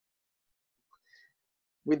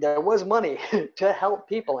 There was money to help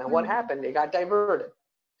people, and what happened? It got diverted.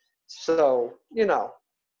 So, it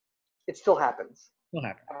still happens. Still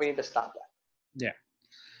happens. And we need to stop that. Yeah.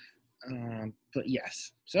 But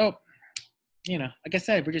yes. So, like I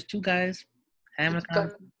said, we're just two guys having a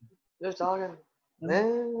conversation. Just talking.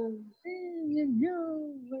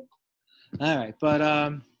 All right, but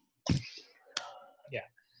yeah,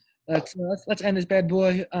 let's end this bad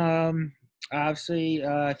boy. Obviously,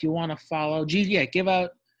 if you want to follow, give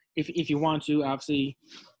out if you want to. Obviously,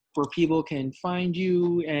 where people can find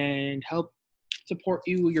you and help support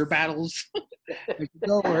your battles,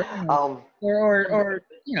 or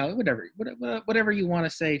whatever you want to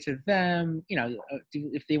say to them.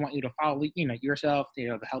 If they want you to follow, yourself,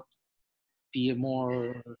 to help be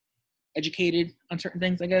more educated on certain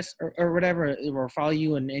things, I guess, or whatever, or follow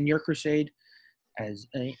you in your crusade as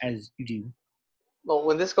you do. Well,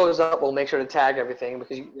 when this goes up, we'll make sure to tag everything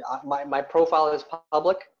because my profile is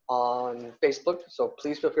public on Facebook, so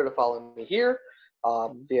please feel free to follow me here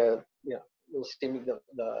via you'll see me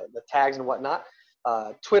the tags and whatnot.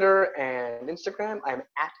 Twitter and Instagram, I'm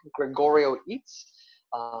at Gregorio Eats.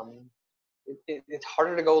 It's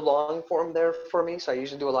harder to go long form there for me, so I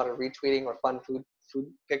usually do a lot of retweeting or fun food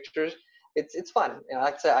pictures. It's fun.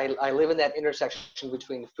 Like I say, I live in that intersection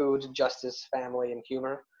between food, justice, family, and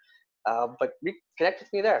humor. But connect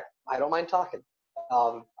with me there. I don't mind talking.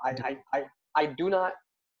 I do not.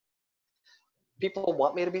 People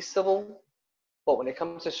want me to be civil, but when it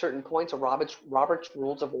comes to certain points, Robert's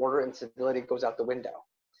rules of order and civility goes out the window,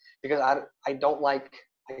 because I don't like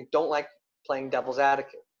playing devil's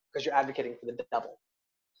advocate because you're advocating for the devil.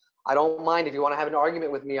 I don't mind if you want to have an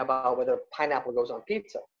argument with me about whether pineapple goes on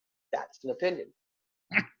pizza. That's an opinion.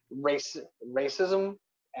 Racism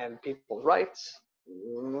and people's rights.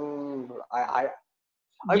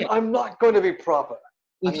 I'm not going to be proper.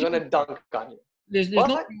 I'm going to dunk on you. There's no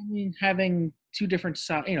point in having two different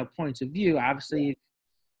points of view. Obviously,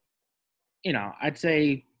 I'd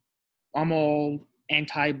say I'm all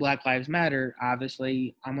anti-Black Lives Matter.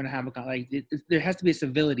 Obviously, I'm gonna have there has to be a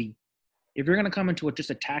civility. If you're gonna come into it, just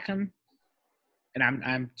attack him. And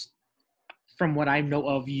I'm from what I know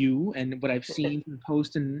of you and what I've seen from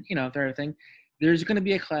posts and everything, there's gonna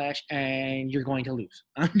be a clash and you're going to lose.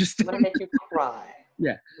 I'm gonna make you cry.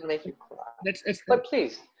 Yeah, I'm gonna make you cry. But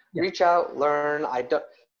please reach out, learn. I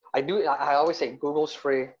always say Google's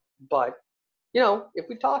free, but if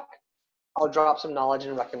we talk, I'll drop some knowledge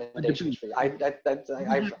and recommendations for you.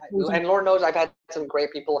 And Lord knows I've had some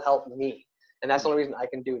great people help me, and that's the only reason I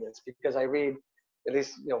can do this, because I read, at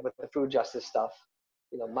least with the food justice stuff,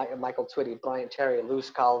 Michael Twitty, Brian Terry, Luz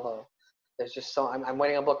Calvo. There's just I'm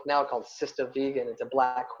writing a book now called Sister Vegan. It's a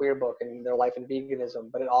Black queer book and their life in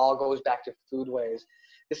veganism, but it all goes back to foodways.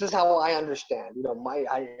 This is how I understand.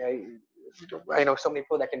 I know so many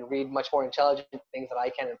people that can read much more intelligent things than I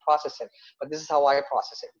can and process it, but this is how I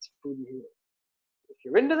process it. It's food and healing. If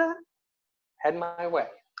you're into that, head my way.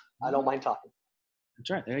 I don't mind talking. That's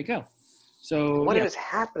right. There you go. So what is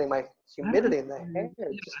happening? My humidity in the hair.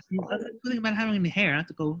 Something about having the hair. I have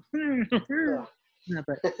to go.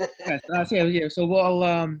 So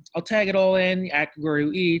I'll tag it all in at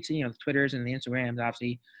Gregorio Eats, the Twitters and the Instagrams,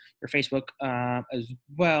 obviously, your Facebook as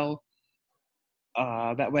well.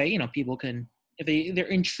 That way, people can, if they're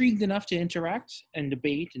intrigued enough to interact and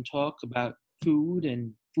debate and talk about food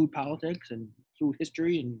and food politics and food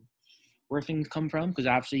history and where things come from, because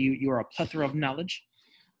obviously you are a plethora of knowledge.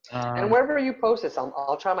 And wherever you post this,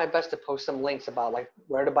 I'll try my best to post some links about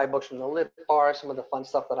where to buy books from the Lit Bar, some of the fun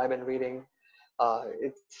stuff that I've been reading.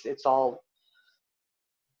 It's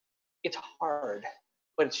hard,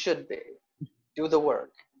 but it should be. Do the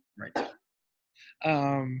work. Right.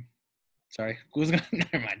 Sorry.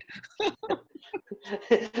 Never mind.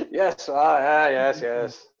 Yes.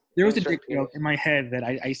 Yes. There was a dick joke in my head that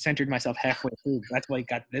I centered myself halfway through. That's why I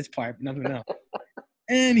got this part. Nothing else.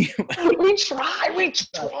 Anyway. We try.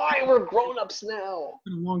 We're grown-ups now. It's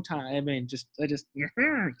been a long time. I mean,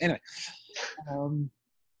 anyway.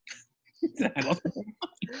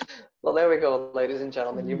 Well, there we go, ladies and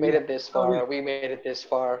gentlemen. You made it this far. We made it this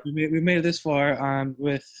far. We made it this far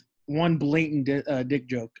with one blatant dick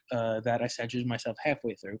joke that I centered myself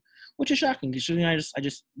halfway through, which is shocking because I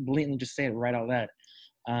just blatantly just say it right out of that.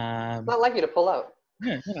 Not like you to pull out.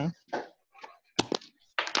 Yeah,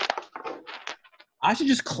 I should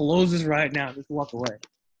just close this right now. Just walk away.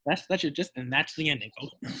 That's the ending.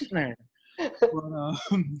 But,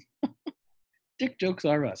 dick jokes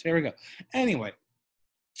are us. Here we go. Anyway,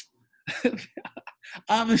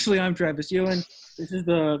 obviously I'm Travis Ewan. This is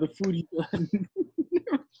the Foodie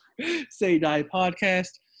Say Die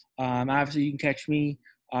podcast. Obviously you can catch me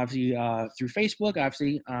through Facebook.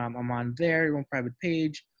 Obviously I'm on there, on private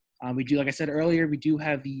page. We do, like I said earlier, we do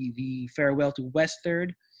have the Farewell to West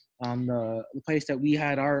Third, the place that we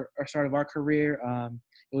had our start of our career.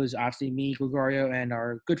 It was obviously me, Gregorio, and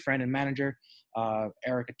our good friend and manager,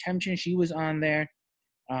 Erica Temchin. She was on there.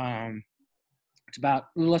 It's about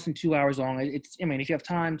a little less than 2 hours long. If you have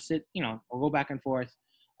time, sit, or go back and forth.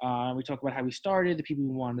 We talk about how we started, the people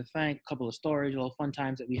we wanted to thank, a couple of stories, little fun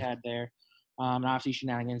times that we had there. And obviously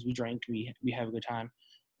shenanigans, we drank, we have a good time.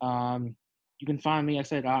 You can find me, like I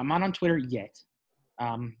said, I'm not on Twitter yet.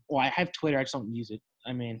 I have Twitter, I just don't use it.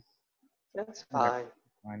 That's fine.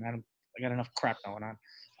 I got enough crap going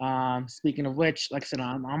on. Speaking of which, like I said,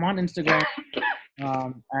 I'm on Instagram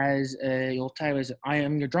as you'll type as I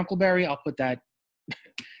am your Drunkleberry. I'll put that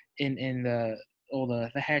in all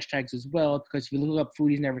the hashtags as well, because if you look up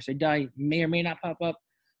Foodies Never Say Die, it may or may not pop up.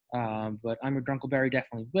 But I'm your Drunkleberry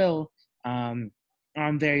definitely will. On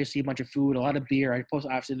there you'll see a bunch of food, a lot of beer. I post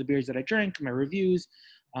obviously the beers that I drink, my reviews,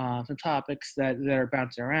 some topics that are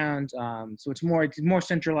bouncing around. So it's more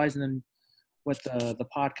centralized than with the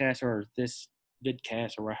podcast or this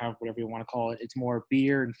vidcast or whatever you want to call it. It's more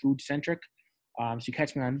beer and food centric. So you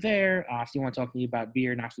catch me on there. If you want to talk to me about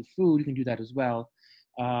beer and actually food, you can do that as well.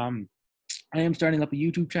 I am starting up a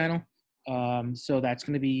YouTube channel. So that's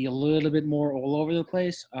going to be a little bit more all over the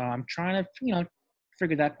place. I'm trying to,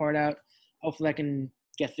 figure that part out. Hopefully I can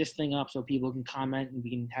get this thing up so people can comment and we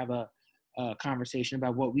can have a conversation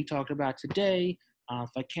about what we talked about today. If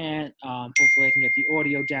I can't, hopefully I can get the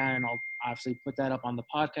audio down and I'll obviously put that up on the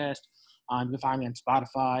podcast. You can find me on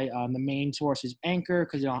Spotify. The main source is Anchor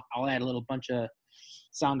because I'll add a little bunch of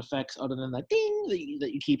sound effects other than that ding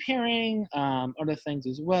that you keep hearing, other things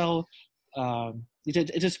as well.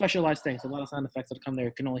 It's a specialized thing. So a lot of sound effects that come there,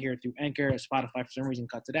 you can only hear it through Anchor. Spotify, for some reason,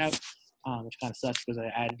 cuts it out. which kind of sucks because I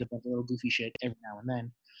added a bunch of little goofy shit every now and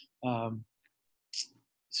then.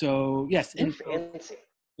 So yes, You're fancy.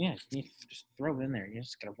 yeah, you just throw it in there. You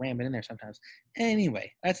just gotta ram it in there sometimes.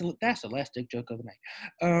 Anyway, that's the last dick joke of the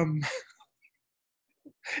night.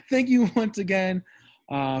 Thank you once again.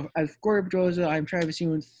 As Corey Pedroza, I'm Travis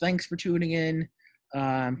Ewan. Thanks for tuning in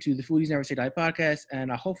to the Foodies Never Say Die podcast. And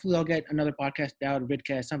hopefully I'll get another podcast out, a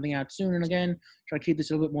vidcast, something out soon. And again, try to keep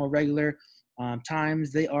this a little bit more regular.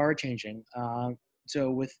 Times, they are changing.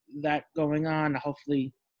 So with that going on, I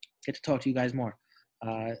hopefully get to talk to you guys more.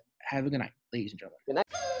 Have a good night, ladies and gentlemen. Good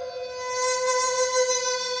night.